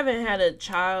 I haven't had a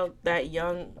child that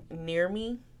young near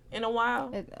me in a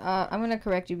while. I'm going to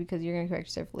correct you because you're going to correct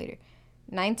yourself later.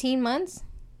 19 months?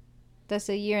 That's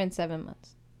a year and 7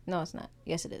 months. No, it's not.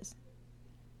 Yes, it is.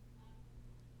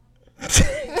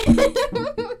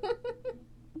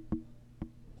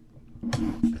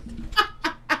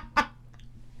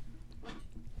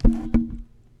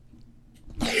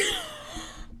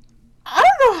 I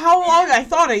don't know how long I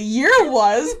thought a year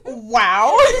was.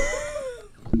 Wow.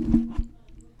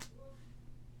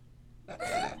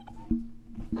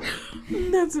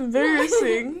 That's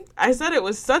embarrassing. I said it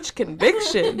with such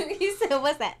conviction. You said,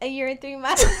 what's that? A year and 3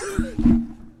 months?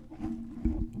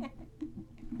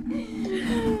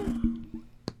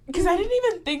 Because I didn't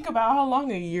even think about how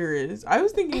long a year is. I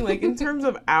was thinking, like, in terms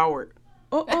of hours.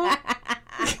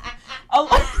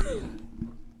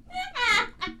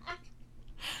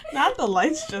 Not the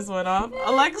lights just went off.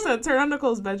 Alexa, turn on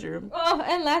Nicole's bedroom. Oh,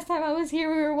 and last time I was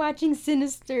here, we were watching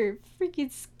Sinister.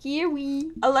 Freaking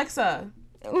scary. Alexa,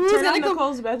 turn on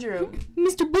Nicole's bedroom.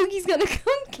 Mr. Boogie's gonna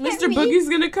come get me. Mr. Boogie's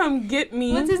gonna come get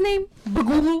me. What's his name?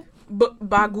 Bagul.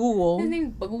 Bagul. His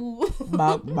name's Bagul.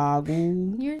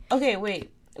 Bagul. Okay,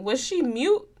 wait. Was she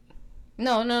mute?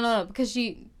 No. Because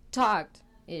she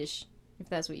talked-ish, if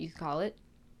that's what you call it.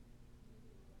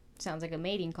 Sounds like a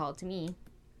mating call to me.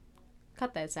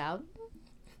 Cut that out.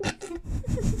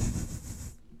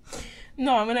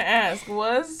 No, I'm gonna ask.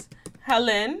 Was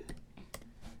Helen...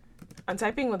 I'm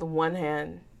typing with one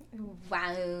hand.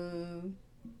 Wow.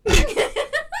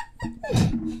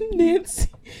 Nancy,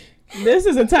 this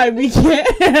is a time we can't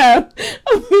have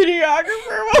a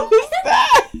videographer. What was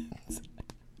that?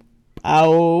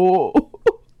 Oh.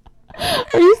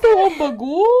 Are you still on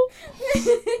Bagul?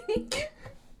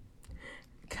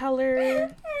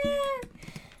 Keller.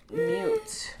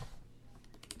 Mute.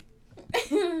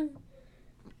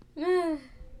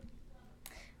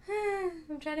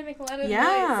 I'm trying to make a lot of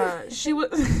noise. She was.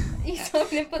 You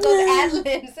told me to put those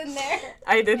ad-libs in there.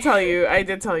 I did tell you. I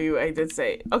did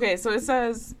say. Okay, so it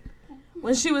says,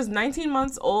 when she was 19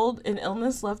 months old, an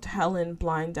illness left Helen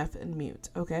blind, deaf, and mute.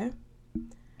 Okay.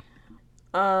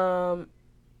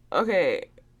 Okay.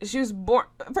 She was born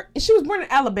in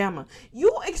Alabama.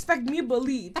 You expect me to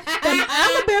believe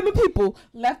that Alabama people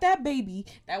left that baby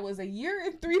that was a year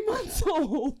and 3 months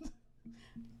old,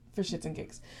 for shits and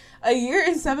gigs, a year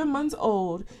and 7 months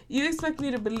old. You expect me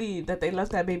to believe that they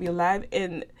left that baby alive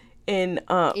in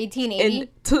 1880?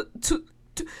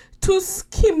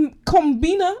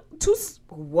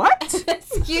 What?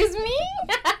 Excuse me?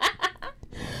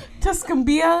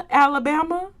 Tuscumbia,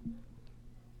 Alabama?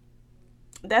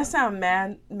 That sound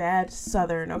mad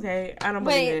southern, okay? I don't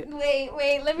believe it.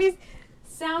 Wait. Let me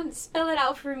spell it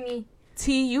out for me.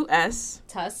 TUS.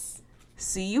 Tus.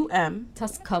 CUM.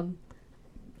 Tuscum.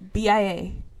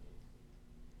 BIA.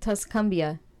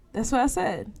 Tuscumbia. That's what I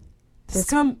said.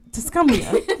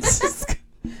 Tuscumbia.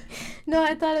 No,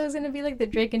 I thought it was gonna be like the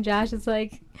Drake and Josh. It's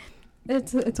like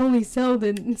it's only sold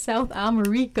in South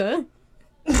America.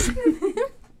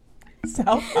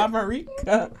 South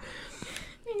America.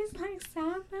 It's like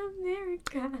South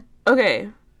America. Okay.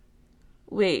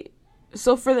 Wait.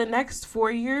 So for the next 4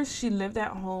 years, she lived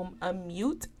at home a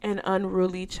mute and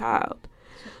unruly child.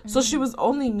 So she was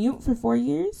only mute for 4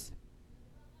 years?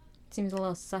 Seems a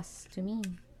little sus to me.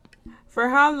 For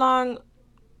how long?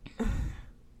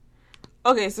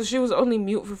 Okay, so she was only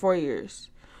mute for 4 years.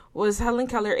 Was Helen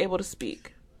Keller able to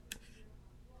speak?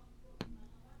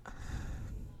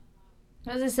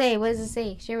 What does it say?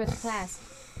 Share with the class.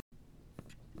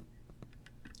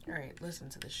 Alright, listen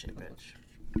to this shit, bitch.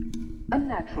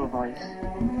 Unnatural voice,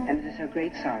 and it is her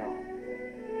great sorrow.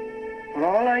 For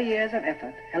all our years of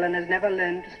effort, Helen has never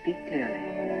learned to speak clearly.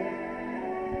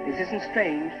 This isn't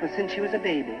strange, for since she was a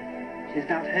baby, she has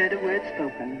not heard a word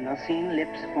spoken, nor seen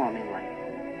lips forming one.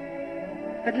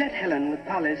 But let Helen, with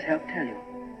Polly's help, tell you.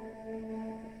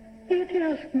 It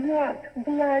is not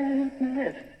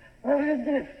blindness or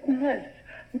deafness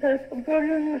that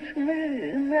burns me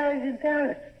in my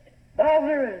dust. Yo,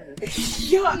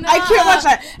 no. I can't watch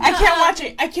that. I can't watch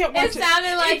it. It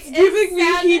sounded like it's giving me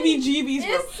heebie-jeebies.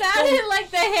 It sounded like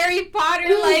the Harry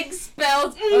Potter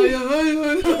spells.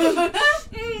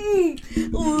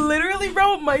 Literally,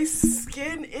 bro, my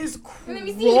skin is crawling.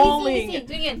 Let me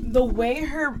see. The way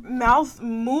her mouth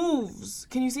moves.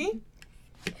 Can you see?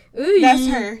 Ooh.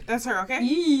 That's her.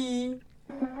 Okay.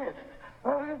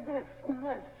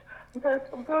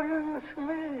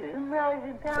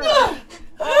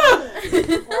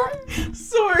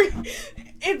 Sorry,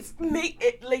 it's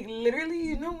like literally,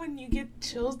 you know when you get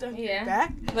chills down your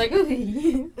back, like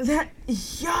that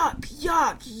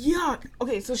yuck.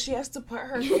 Okay, so she has to put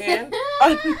her hand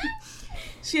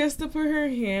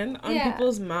on,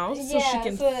 people's mouths so she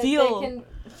can feel. They can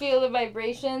feel the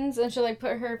vibrations, and she'll like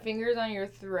put her fingers on your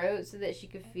throat so that she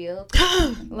could feel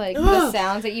like the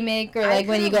sounds that you make, or like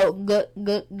when you go gut,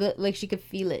 like she could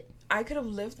feel it. I could have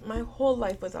lived my whole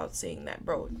life without seeing that,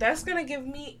 bro. That's gonna give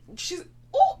me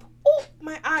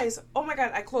my eyes. Oh my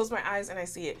god, I close my eyes and I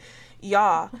see it.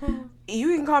 Y'all,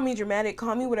 you can call me dramatic,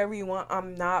 call me whatever you want.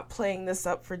 I'm not playing this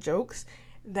up for jokes.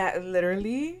 That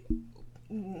literally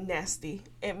nasty.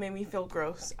 It made me feel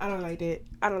gross. I don't like it.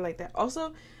 I don't like that.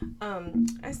 Also,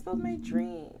 I spilled my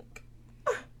drink.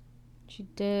 She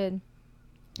did.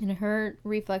 And her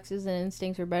reflexes and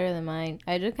instincts were better than mine.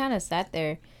 I just kind of sat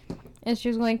there. And she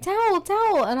was going,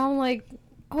 towel. And I'm like,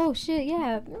 oh, shit,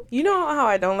 yeah. You know how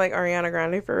I don't like Ariana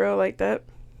Grande for real like that?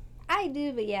 I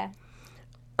do, but yeah.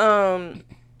 I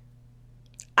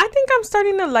think I'm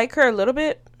starting to like her a little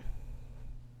bit.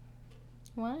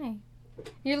 Why?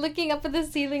 You're looking up at the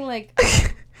ceiling like...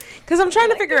 Because I'm trying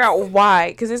to figure out why.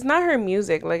 Because it's not her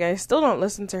music. Like, I still don't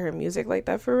listen to her music like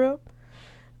that for real.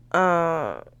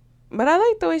 But I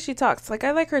like the way she talks. Like,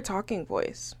 I like her talking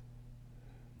voice.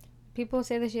 People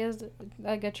say that she has,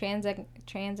 like, a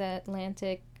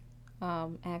transatlantic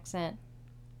accent.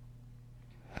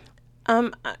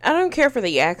 I don't care for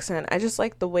the accent. I just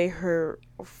like the way her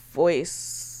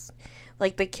voice...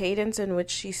 Like, the cadence in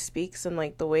which she speaks and,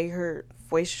 like, the way her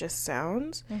voice just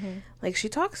sounds. Mm-hmm. Like, she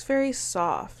talks very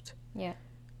soft. Yeah.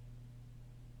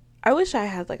 I wish I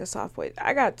had, like, a soft voice.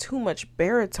 I got too much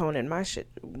baritone in my shit.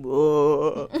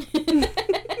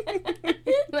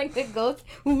 Like the ghost.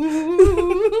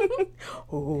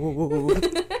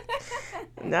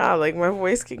 Nah, like my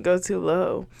voice can go too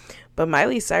low. But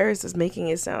Miley Cyrus is making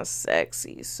it sound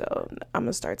sexy, so I'm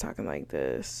gonna start talking like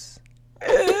this.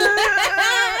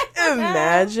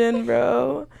 Imagine,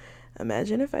 bro.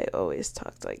 Imagine if I always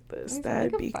talked like this.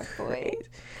 That'd be great.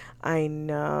 I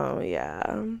know, yeah.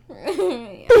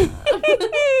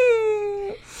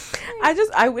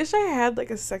 I wish I had like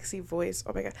a sexy voice.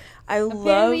 Oh my god.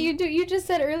 Apparently you do. You just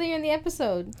said earlier in the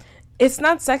episode. It's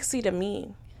not sexy to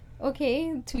me.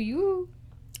 Okay, to you.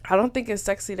 I don't think it's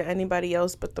sexy to anybody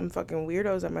else but them fucking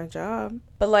weirdos at my job.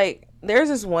 But like, there's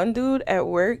this one dude at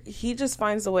work. He just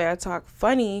finds the way I talk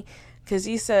funny because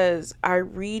he says I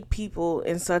read people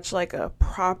in such like a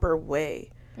proper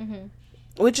way. Mm-hmm.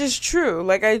 Which is true.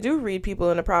 Like, I do read people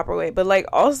in a proper way. But like,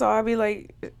 also I'll be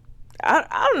like,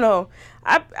 I don't know.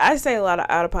 I say a lot of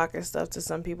out-of-pocket stuff to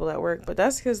some people at work. But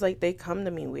that's because like they come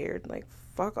to me weird. Like,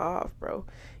 fuck off, bro.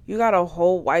 You got a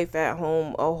whole wife at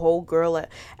home, a whole girl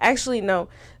at... Actually, no.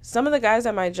 Some of the guys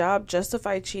at my job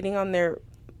justify cheating on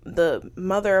the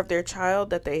mother of their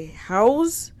child that they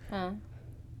house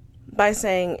by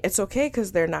saying it's okay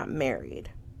because they're not married.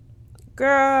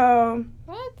 Girl.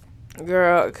 What?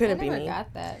 Girl, couldn't be me. I never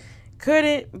got that.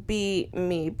 Couldn't be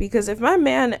me. Because if my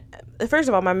man... First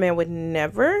of all, my man would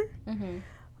never. Mm-hmm.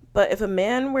 But if a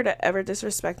man were to ever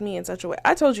disrespect me in such a way...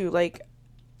 I told you, like...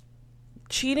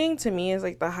 Cheating to me is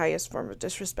like the highest form of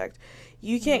disrespect.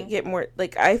 You can't get more,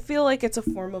 like, I feel like it's a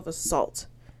form of assault.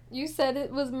 You said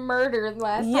it was murder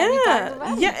last time you talked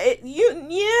about it.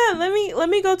 Let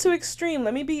me go to extreme.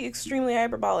 Let me be extremely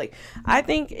hyperbolic. I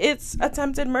think it's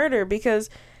attempted murder because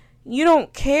you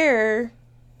don't care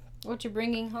what you're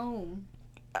bringing home.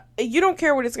 You don't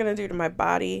care what it's going to do to my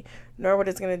body nor what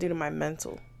it's going to do to my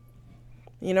mental.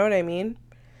 You know what I mean?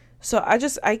 So I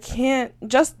can't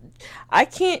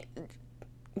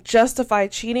justify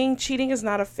cheating. Cheating is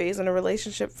not a phase in a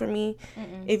relationship for me.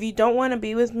 Mm-mm. If you don't want to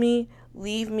be with me,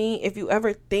 leave me. If you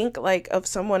ever think like of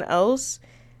someone else,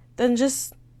 then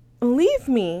just leave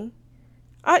me.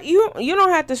 You don't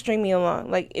have to string me along.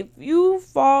 Like, if you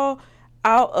fall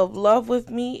out of love with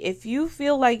me, if you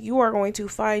feel like you are going to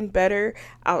find better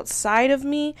outside of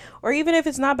me, or even if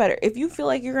it's not better, if you feel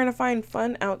like you're going to find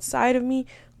fun outside of me,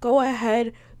 go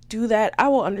ahead, do that. I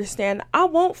will understand. I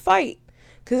won't fight.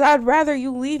 Because I'd rather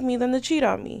you leave me than to cheat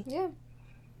on me. Yeah.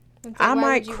 I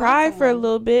might cry for a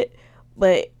little bit,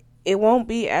 but it won't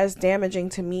be as damaging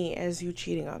to me as you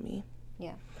cheating on me.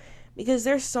 Yeah. Because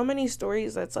there's so many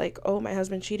stories that's like, oh, my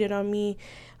husband cheated on me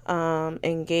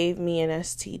and gave me an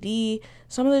STD.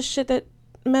 Some of the shit that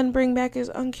men bring back is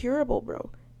uncurable,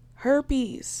 bro.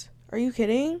 Herpes. Are you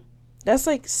kidding? That's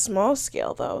like small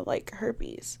scale, though. Like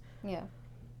herpes. Yeah.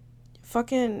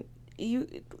 Fucking...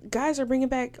 You guys are bringing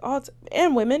back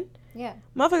and women. Yeah.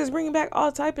 Motherfuckers bringing back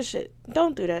all type of shit.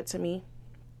 Don't do that to me.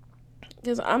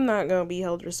 Because I'm not going to be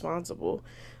held responsible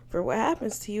for what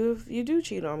happens to you if you do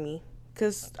cheat on me.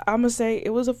 Because I'm going to say it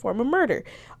was a form of murder.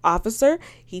 Officer,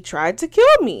 he tried to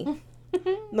kill me.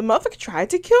 The motherfucker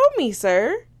tried to kill me,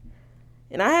 sir.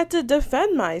 And I had to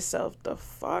defend myself. The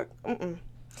fuck? Mm-mm.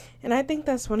 And I think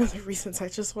that's one of the reasons I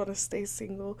just want to stay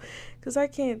single. Because I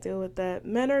can't deal with that.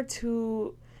 Men are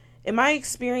too... In my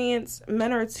experience,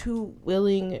 men are too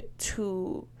willing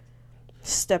to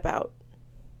step out.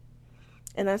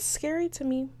 And that's scary to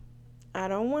me. I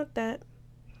don't want that.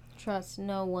 Trust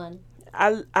no one.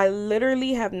 I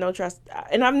literally have no trust.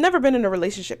 And I've never been in a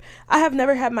relationship. I have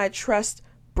never had my trust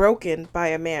broken by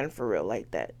a man for real like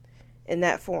that. In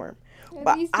that form.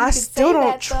 But I still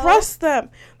don't trust them.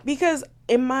 Because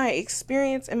in my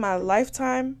experience, in my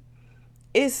lifetime,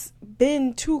 it's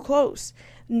been too close.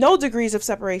 No degrees of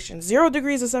separation. 0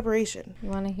 degrees of separation. You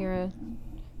want to hear a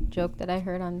joke that I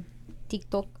heard on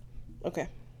TikTok? Okay.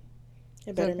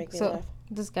 It better make me laugh.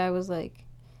 This guy was like,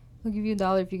 I'll give you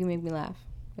 $1 if you can make me laugh.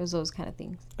 It was those kind of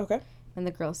things. Okay. And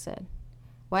the girl said,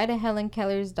 why did Helen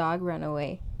Keller's dog run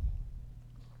away?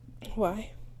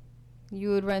 Why?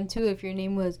 You would run too if your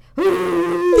name was...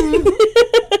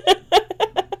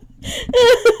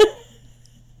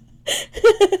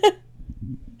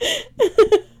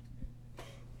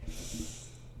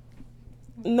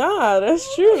 Nah,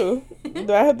 that's true.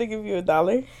 Do I have to give you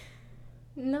 $1?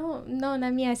 No,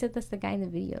 not me. I said that's the guy in the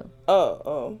video.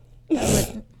 Oh.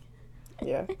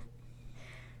 Yeah.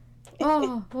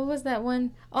 Oh, what was that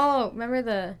one? Oh, remember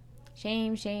the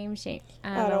shame.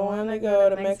 I don't want to go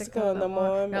to Mexico no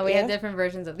more. No, we have different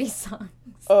versions of these songs.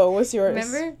 Oh, what's yours?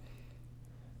 Remember?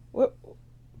 What?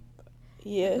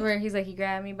 Yeah. Where he's like, he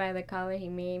grabbed me by the collar, he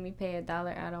made me pay $1.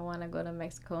 I don't want to go to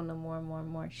Mexico no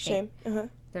more. Shame. Uh-huh.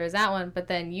 There was that one, but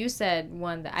then you said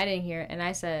one that I didn't hear, and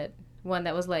I said, one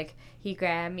that was like, he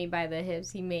grabbed me by the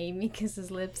hips, he made me kiss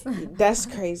his lips. That's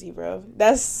crazy, bro.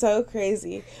 That's so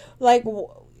crazy. Like,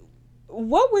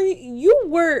 what were you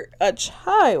were a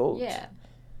child. Yeah.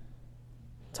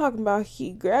 Talking about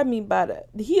he grabbed me by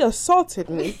he assaulted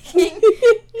me.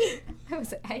 I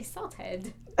was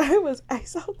assaulted. I was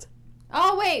assaulted.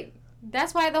 Oh, wait.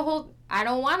 That's why I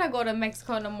don't want to go to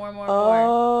Mexico no more.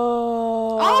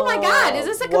 Oh my God. Is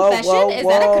this a confession? Whoa. Is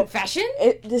that a confession?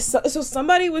 So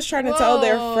somebody was trying to tell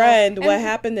their friend what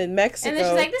happened in Mexico. And then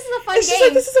she's like, this is a fun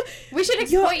game. Like, we should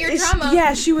exploit your trauma.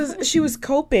 Yeah, she was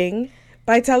coping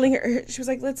by telling her. She was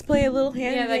like, let's play a little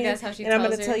hand game. Yeah, like that's how she and I'm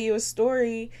going to tell you a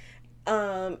story.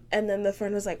 And then the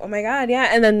friend was like, oh my God, yeah.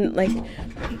 And then, like,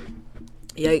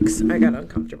 yikes, I got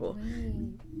uncomfortable.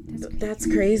 That's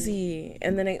crazy.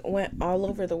 And then it went all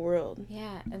over the world.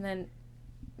 Yeah, and then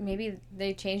maybe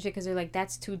they changed it because they're like,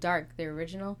 that's too dark, the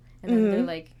original. And then they're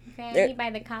like, grabbed me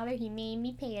by the collar, he made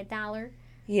me pay $1.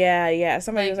 Yeah.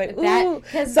 Somebody was like, ooh.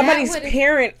 Somebody's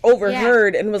parent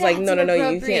overheard and was like, no,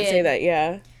 you can't say that,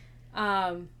 yeah.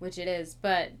 Which it is,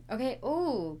 but okay.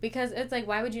 Ooh, because it's like,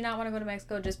 why would you not want to go to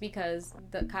Mexico just because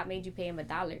the cop made you pay him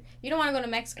 $1? You don't want to go to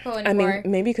Mexico anymore. I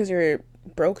mean, maybe because you're a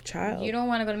broke child. You don't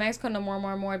want to go to Mexico no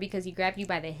more because he grabbed you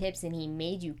by the hips and he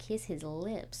made you kiss his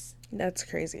lips. That's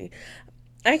crazy.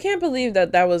 I can't believe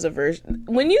that was a version.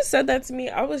 When you said that to me,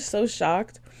 I was so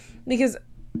shocked because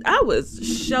I was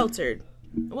sheltered.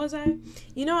 Was I?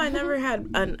 You know, I never had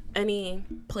any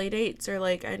play dates or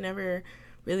like I never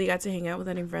really got to hang out with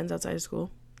any friends outside of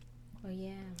school. Oh,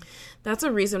 yeah. That's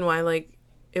a reason why, like,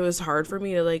 it was hard for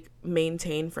me to, like,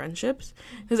 maintain friendships.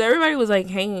 Because everybody was, like,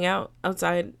 hanging out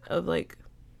outside of, like,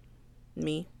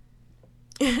 me.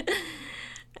 I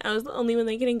was the only one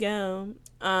that couldn't go.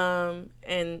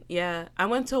 And, yeah, I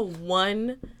went to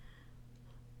one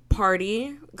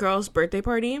party, girl's birthday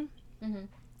party. Mm-hmm.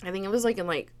 I think it was, like, in,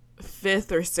 like,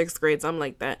 5th or 6th grade, something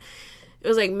like that. It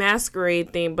was like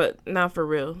masquerade theme, but not for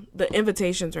real. The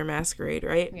invitations were masquerade,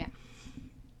 right? Yeah.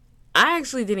 I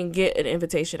actually didn't get an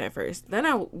invitation at first. Then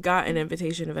I got an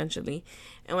invitation eventually.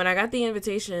 And when I got the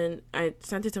invitation, I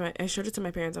showed it to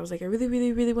my parents. I was like, I really,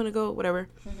 really, really want to go, whatever.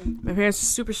 Mm-hmm. My parents are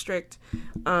super strict.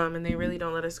 And they really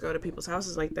don't let us go to people's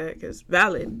houses like that because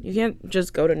valid. You can't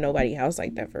just go to nobody's house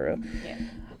like that for real.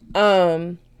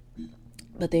 Yeah.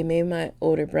 But they made my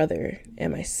older brother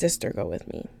and my sister go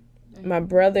with me. My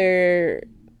brother,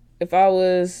 if I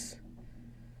was,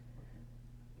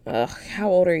 how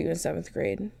old are you in 7th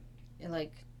grade?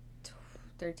 Like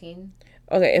 13.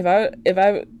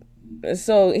 Okay,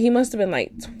 so he must have been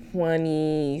like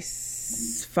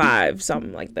 25,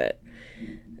 something like that.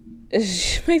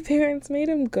 My parents made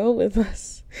him go with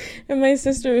us. And my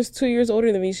sister was 2 years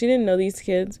older than me. She didn't know these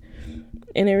kids.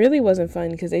 And it really wasn't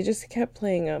fun because they just kept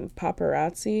playing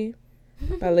Paparazzi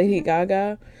by Lady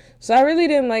Gaga. So I really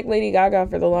didn't like Lady Gaga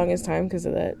for the longest time because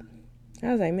of that.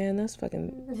 I was like, man, that's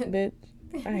fucking bitch.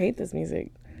 I hate this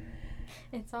music.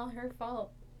 It's all her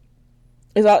fault.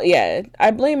 It's all, yeah. I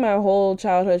blame my whole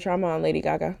childhood trauma on Lady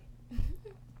Gaga.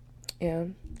 Yeah,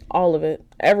 all of it.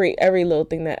 Every little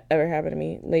thing that ever happened to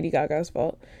me, Lady Gaga's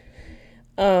fault.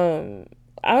 I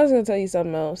was gonna tell you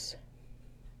something else.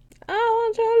 I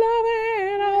want your love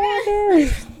and I want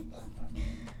your...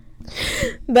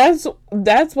 That's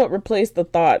what replaced the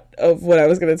thought of what I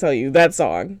was going to tell you. That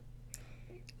song.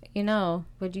 You know,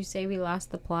 would you say we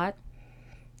lost the plot?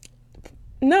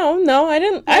 No, I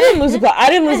didn't lose the plot. I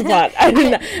did not. I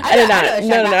did not.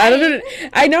 No.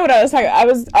 I know what I was talking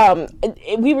about. I was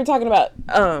we were talking about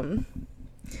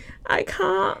I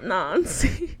can't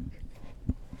Nancy.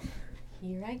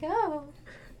 Here I go.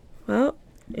 Well,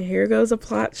 here goes a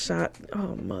plot shot.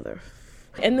 Oh, mother.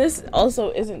 And this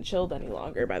also isn't chilled any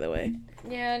longer, by the way.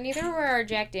 Yeah, neither were our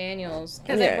Jack Daniels.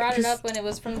 Because I brought it up when it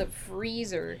was from the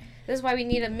freezer. This is why we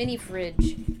need a mini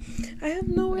fridge. I have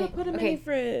nowhere to put a mini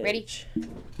fridge. Ready?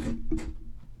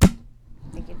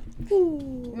 Thank you.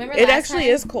 Ooh. Remember it actually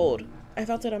is cold. I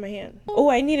felt it on my hand. Oh,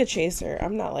 I need a chaser.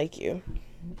 I'm not like you.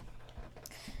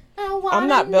 I'm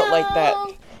not built like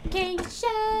that.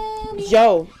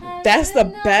 Yo, that's the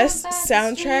best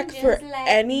soundtrack for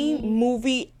any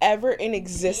movie ever in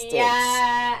existence.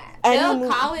 Yeah. Phil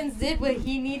Collins did what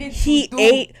he needed to do. He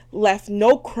ate, left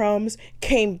no crumbs,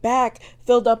 came back,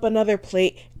 filled up another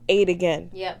plate, ate again.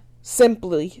 Yep.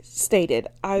 Simply stated,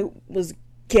 I was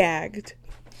gagged.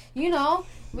 You know,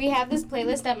 we have this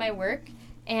playlist at my work,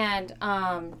 and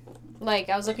like,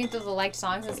 I was looking through the liked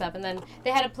songs and stuff, and then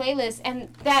they had a playlist,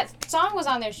 and that song was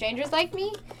on there, Strangers Like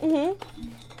Me. Mm-hmm.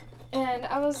 And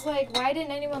I was like, why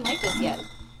didn't anyone like this yet?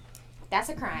 That's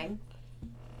a crime.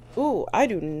 Ooh, I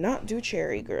do not do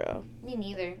cherry, girl. Me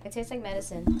neither. It tastes like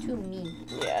medicine to me.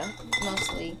 Yeah.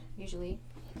 Mostly, usually.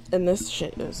 And this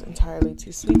shit is entirely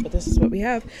too sweet, but this is what we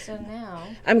have. So now...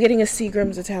 I'm getting a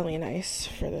Seagram's Italian Ice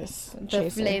for this. The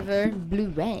chaser. flavor, blue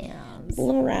raspberry.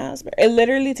 Blue raspberry. It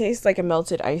literally tastes like a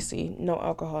melted icy. No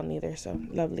alcohol neither, so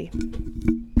lovely.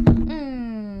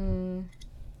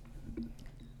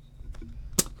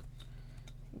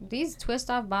 These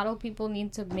twist-off bottle people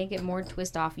need to make it more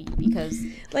twist-offy because...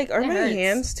 Like, are my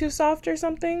hands too soft or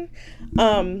something?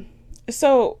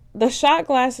 So, the shot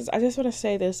glasses, I just want to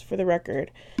say this for the record.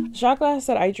 The shot glass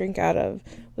that I drink out of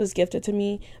was gifted to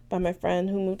me by my friend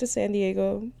who moved to San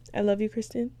Diego. I love you,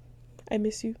 Kristen. I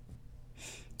miss you.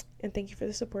 And thank you for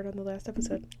the support on the last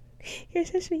episode. You're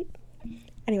so sweet.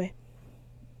 Anyway.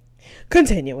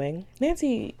 Continuing.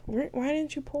 Nancy, why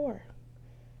didn't you pour?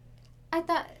 I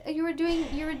thought you were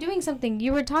doing something.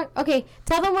 You were talking... Okay,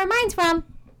 tell them where mine's from.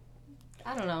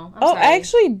 I don't know. I'm sorry. I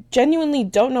actually genuinely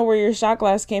don't know where your shot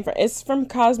glass came from. It's from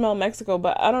Cozumel, Mexico,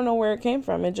 but I don't know where it came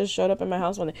from. It just showed up in my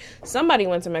house one day. Somebody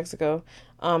went to Mexico.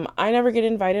 I never get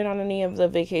invited on any of the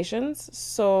vacations,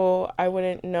 so I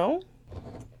wouldn't know.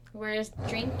 We're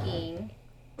drinking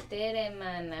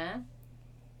Teremana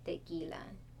tequila.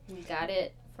 We got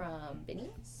it from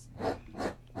Benny's.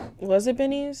 Was it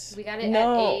Benny's? We got it at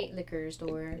a liquor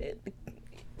store.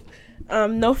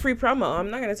 No free promo. I'm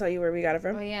not going to tell you where we got it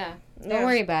from. Oh, yeah. Don't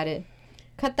worry about it.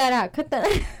 Cut that out.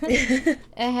 It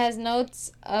has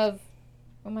notes of,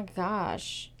 oh my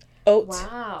gosh. Oat.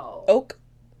 Wow.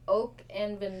 Oak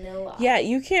and vanilla. Yeah,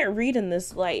 you can't read in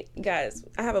this light. Guys,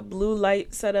 I have a blue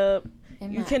light set up.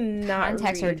 And you cannot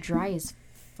contacts read. Are dry as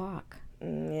fuck.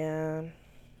 Yeah.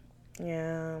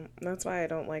 That's why I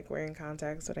don't like wearing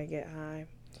contacts when I get high.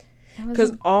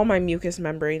 Because all my mucous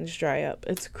membranes dry up.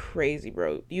 It's crazy,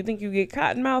 bro. You think you get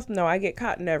cotton mouth? No, I get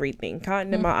cotton everything.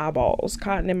 Cotton in my eyeballs.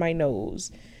 Cotton in my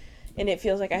nose. And it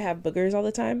feels like I have boogers all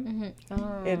the time. Mm-hmm.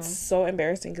 Oh. It's so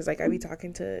embarrassing because, like, I be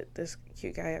talking to this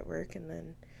cute guy at work and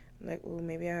then I'm like, ooh,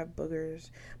 maybe I have boogers.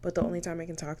 But the only time I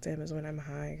can talk to him is when I'm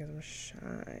high because I'm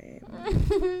shy.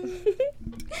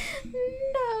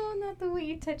 No, not the way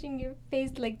you're touching your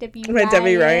face like Debbie Ryan. Like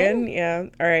Debbie Ryan? Yeah.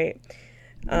 All right.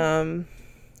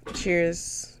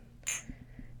 Cheers.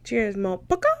 Cheers,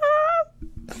 motherfucker.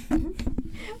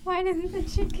 Why doesn't the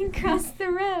chicken cross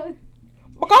the road?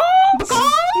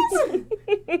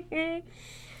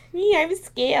 Yeah, I'm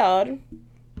scared.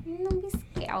 Don't be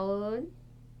scared.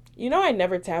 You know I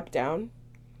never tap down.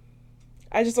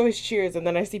 I just always cheers, and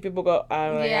then I see people go,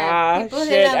 I'm like,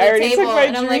 shit, I already took my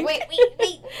drink. I'm like, wait.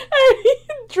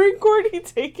 Drink already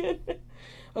taken.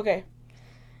 Okay.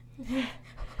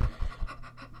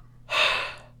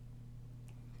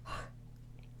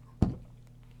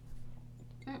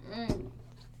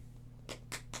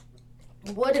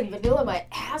 What in vanilla my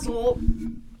asshole?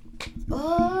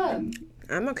 Ugh.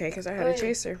 I'm okay because I had a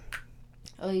chaser.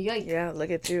 Oh, yeah,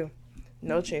 look at you.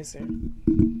 No chaser.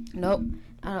 Nope.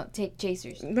 I don't take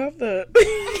chasers. Not the...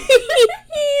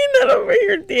 You're not over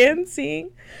here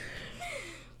dancing.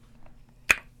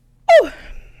 Oh.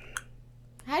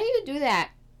 How do you do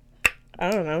that?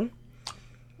 I don't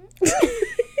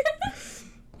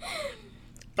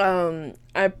know.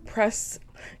 I press...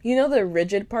 You know the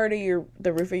rigid part of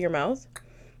the roof of your mouth?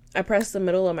 I press the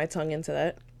middle of my tongue into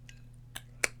that.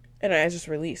 And I just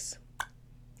release.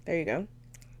 There you go.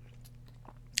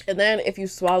 And then if you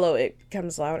swallow, it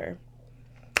comes louder.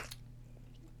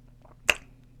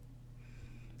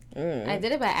 I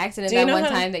did it by accident that one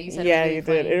time that you said. Yeah, you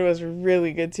did. It was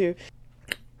really good too.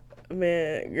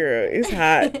 Man, girl, it's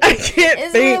hot. I can't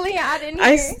it's think. Really hot in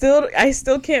here. I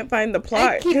still can't find the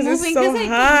plot because it's so hot. I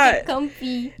can't get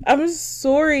comfy. I'm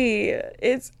sorry.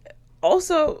 It's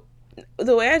also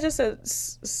the way I just said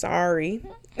sorry.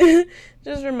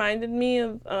 Just reminded me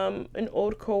of an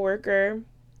old coworker,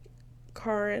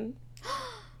 Karen.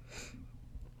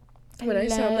 When I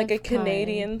sound like a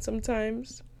Canadian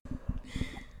sometimes.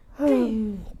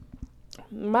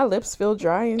 My lips feel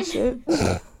dry and shit.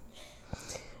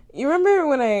 You remember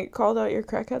when I called out your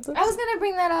crackhead lips? I was gonna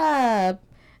bring that up.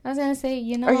 I was gonna say,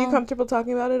 Are you comfortable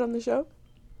talking about it on the show?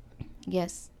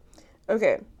 Yes.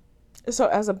 Okay. So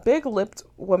as a big-lipped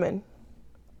woman,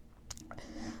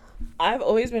 I've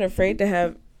always been afraid to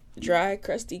have dry,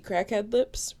 crusty crackhead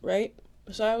lips, right?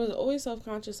 So I was always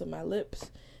self-conscious of my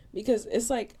lips because it's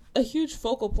like a huge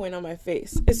focal point on my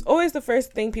face. It's always the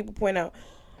first thing people point out.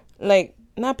 Like,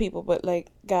 not people, but like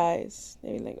guys.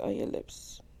 They're like, oh, your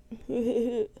lips.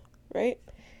 Right?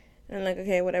 And I'm like,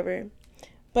 okay, whatever.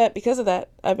 But because of that,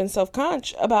 I've been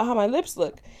self-conscious about how my lips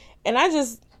look. And I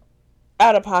just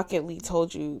out-of-pocketly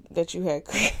told you that you had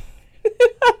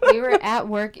We were at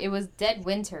work. It was dead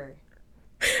winter.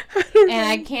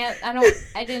 I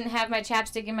didn't have my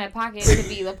chapstick in my pocket to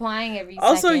be applying every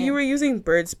also, second. you were using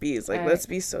Burt's Bees. Like, let's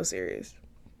be so serious.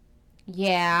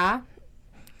 Yeah.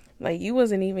 Like, you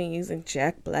wasn't even using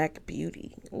Jack Black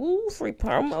Beauty. Ooh, free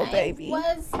promo, baby.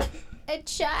 I was a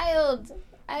child.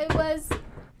 I was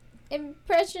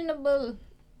impressionable.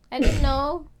 I didn't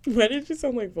know. Why did you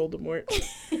sound like Voldemort?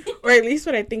 Or at least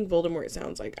what I think Voldemort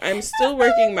sounds like. I'm still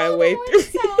working my way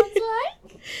through.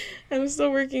 I'm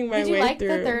still working my way through. Did you like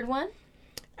the third one?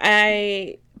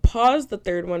 I paused the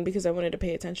third one because I wanted to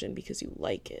pay attention because you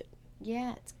like it.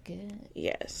 Yeah, it's good.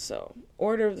 Yes, so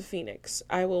Order of the Phoenix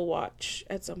I will watch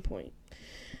at some point.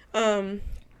 But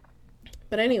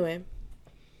anyway,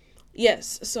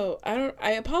 yes, so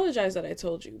I apologize that I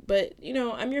told you, but you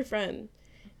know, I'm your friend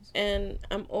and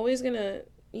I'm always gonna,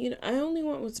 you know, I only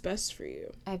want what's best for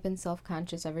you. I've been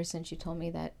self-conscious ever since you told me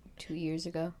that 2 years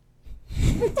ago.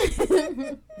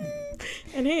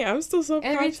 And hey, I'm still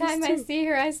self-conscious. Every time I see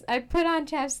her, I put on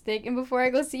chapstick, and before I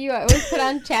go see you, I always put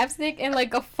on chapstick and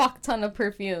like a fuck ton of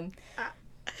perfume.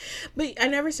 But I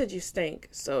never said you stank,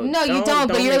 so no, you don't.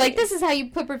 But you're like, this is how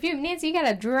you put perfume, Nancy. You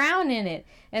gotta drown in it.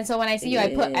 And so when I see you,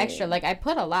 I put extra. Like I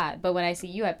put a lot, but when I see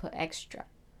you, I put extra.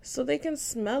 So they can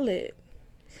smell it.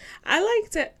 I like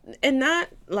to, and not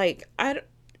like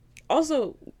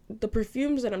also, the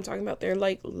perfumes that I'm talking about, they're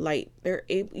like light.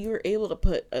 You're able to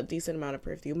put a decent amount of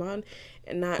perfume on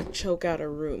and not choke out a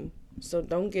room. So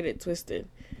don't get it twisted.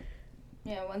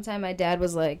 Yeah, one time my dad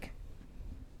was like,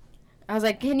 I was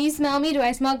like, can you smell me? Do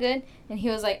I smell good? And he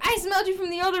was like, I smelled you from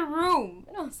the other room.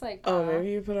 And I was like, oh,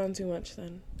 maybe you put on too much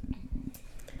then.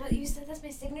 But you said that's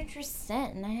my signature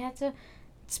scent, and I had to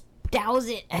douse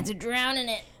it. I had to drown in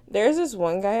it. There's this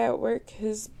one guy at work.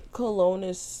 His cologne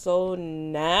is so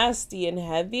nasty and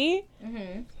heavy.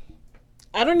 Mm-hmm.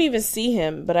 I don't even see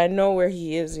him, but I know where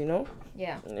he is, you know?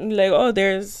 Yeah. I'm like, oh,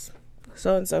 there's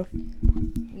so-and-so.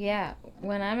 Yeah.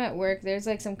 When I'm at work, there's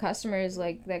like some customers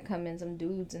like that come in, some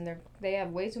dudes, and they have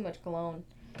way too much cologne.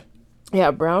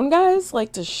 Yeah, brown guys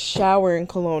like to shower in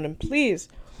cologne, and please,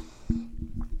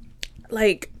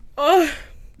 like, and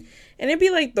it'd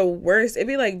be like the worst. It'd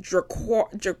be like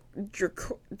Dracar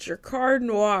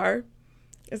Noir.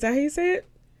 Is that how you say it?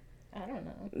 I don't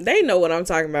know. They know what I'm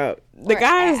talking about. The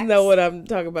guys know what I'm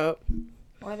talking about.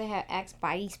 Or they have Axe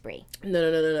body spray.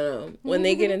 No. When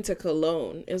they get into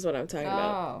cologne is what I'm talking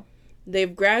about.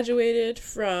 They've graduated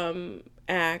from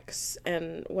Axe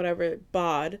and whatever,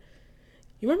 Bod.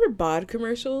 You remember Bod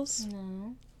commercials?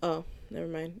 No. Oh, never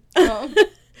mind.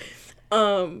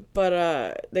 Oh.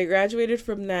 But they graduated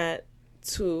from that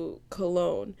to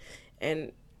cologne,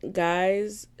 and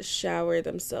guys shower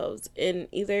themselves in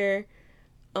either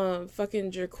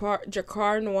fucking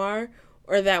Dracar Noir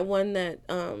or that one that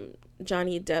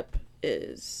Johnny Depp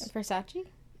is. Versace?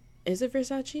 Is it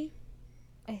Versace?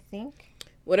 I think.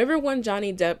 Whatever one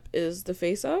Johnny Depp is the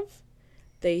face of,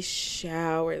 they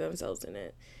shower themselves in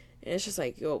it. And it's just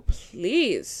like, yo,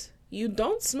 please, you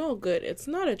don't smell good. It's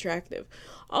not attractive.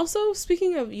 Also,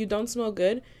 speaking of you don't smell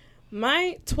good,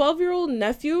 my 12-year-old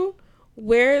nephew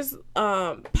wears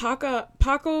Paco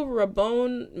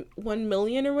Rabanne 1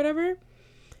 million or whatever.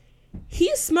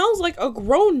 He smells like a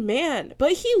grown man,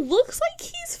 but he looks like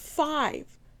he's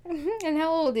 5. And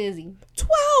how old is he?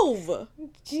 12.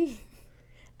 Gee.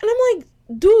 And I'm like,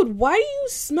 dude, why do you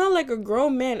smell like a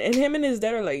grown man? And him and his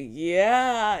dad are like,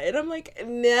 yeah. And I'm like,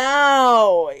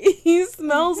 no. He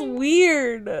smells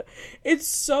weird. It's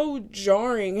so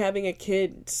jarring having a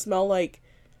kid smell like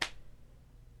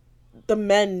the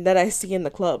men that I see in the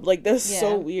club. Like, that's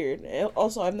so weird.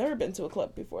 Also, I've never been to a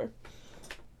club before.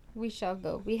 We shall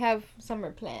go. We have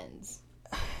summer plans.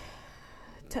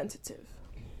 Tentative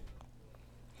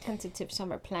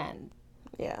Summer plan.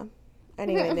 Yeah.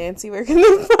 Anyway, Nancy, where can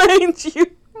they find you?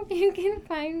 You can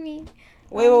find me.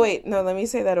 Wait. No, let me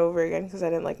say that over again because I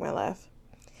didn't like my laugh.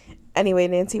 Anyway,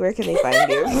 Nancy, where can they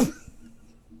find you?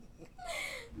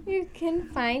 You can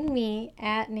find me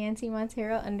at Nancy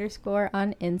Montero _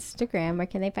 on Instagram. Where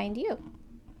can they find you?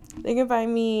 They can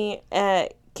find me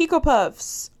at Kiko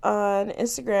Puffs on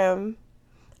Instagram.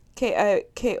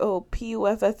 KIKOPUFFS.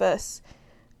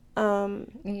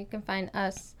 You can find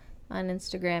us on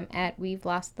Instagram at We've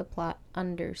Lost the Plot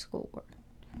 _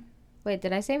 Wait,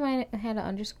 did I say mine had an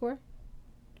underscore?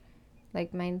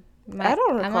 Like mine. I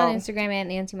don't recall. I'm on Instagram at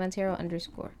Nancy Montero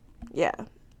 _ Yeah.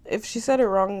 If she said it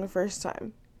wrong the first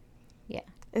time. Yeah.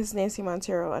 It's Nancy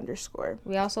Montero _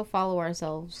 We also follow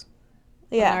ourselves.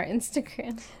 Yeah. On our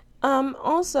Instagram.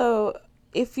 Also,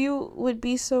 if you would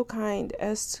be so kind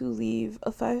as to leave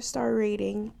a 5-star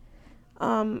rating,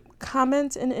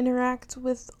 comment and interact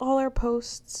with all our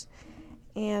posts,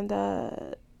 And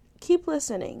keep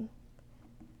listening.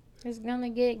 It's gonna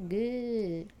get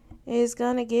good. It's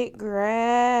gonna get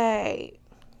great.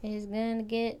 It's gonna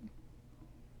get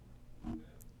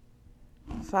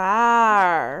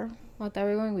fire. I thought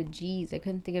we were going with G's. I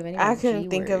couldn't think of any. I couldn't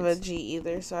think of a G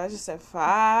either, so I just said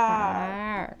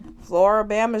fire.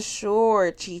 Floribama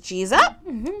Shore. Chi-Chi's up.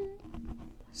 Mm-hmm.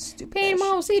 Stupid.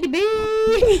 Panama CDB.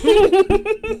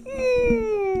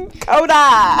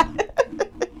 Coda.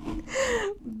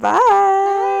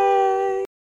 Bye.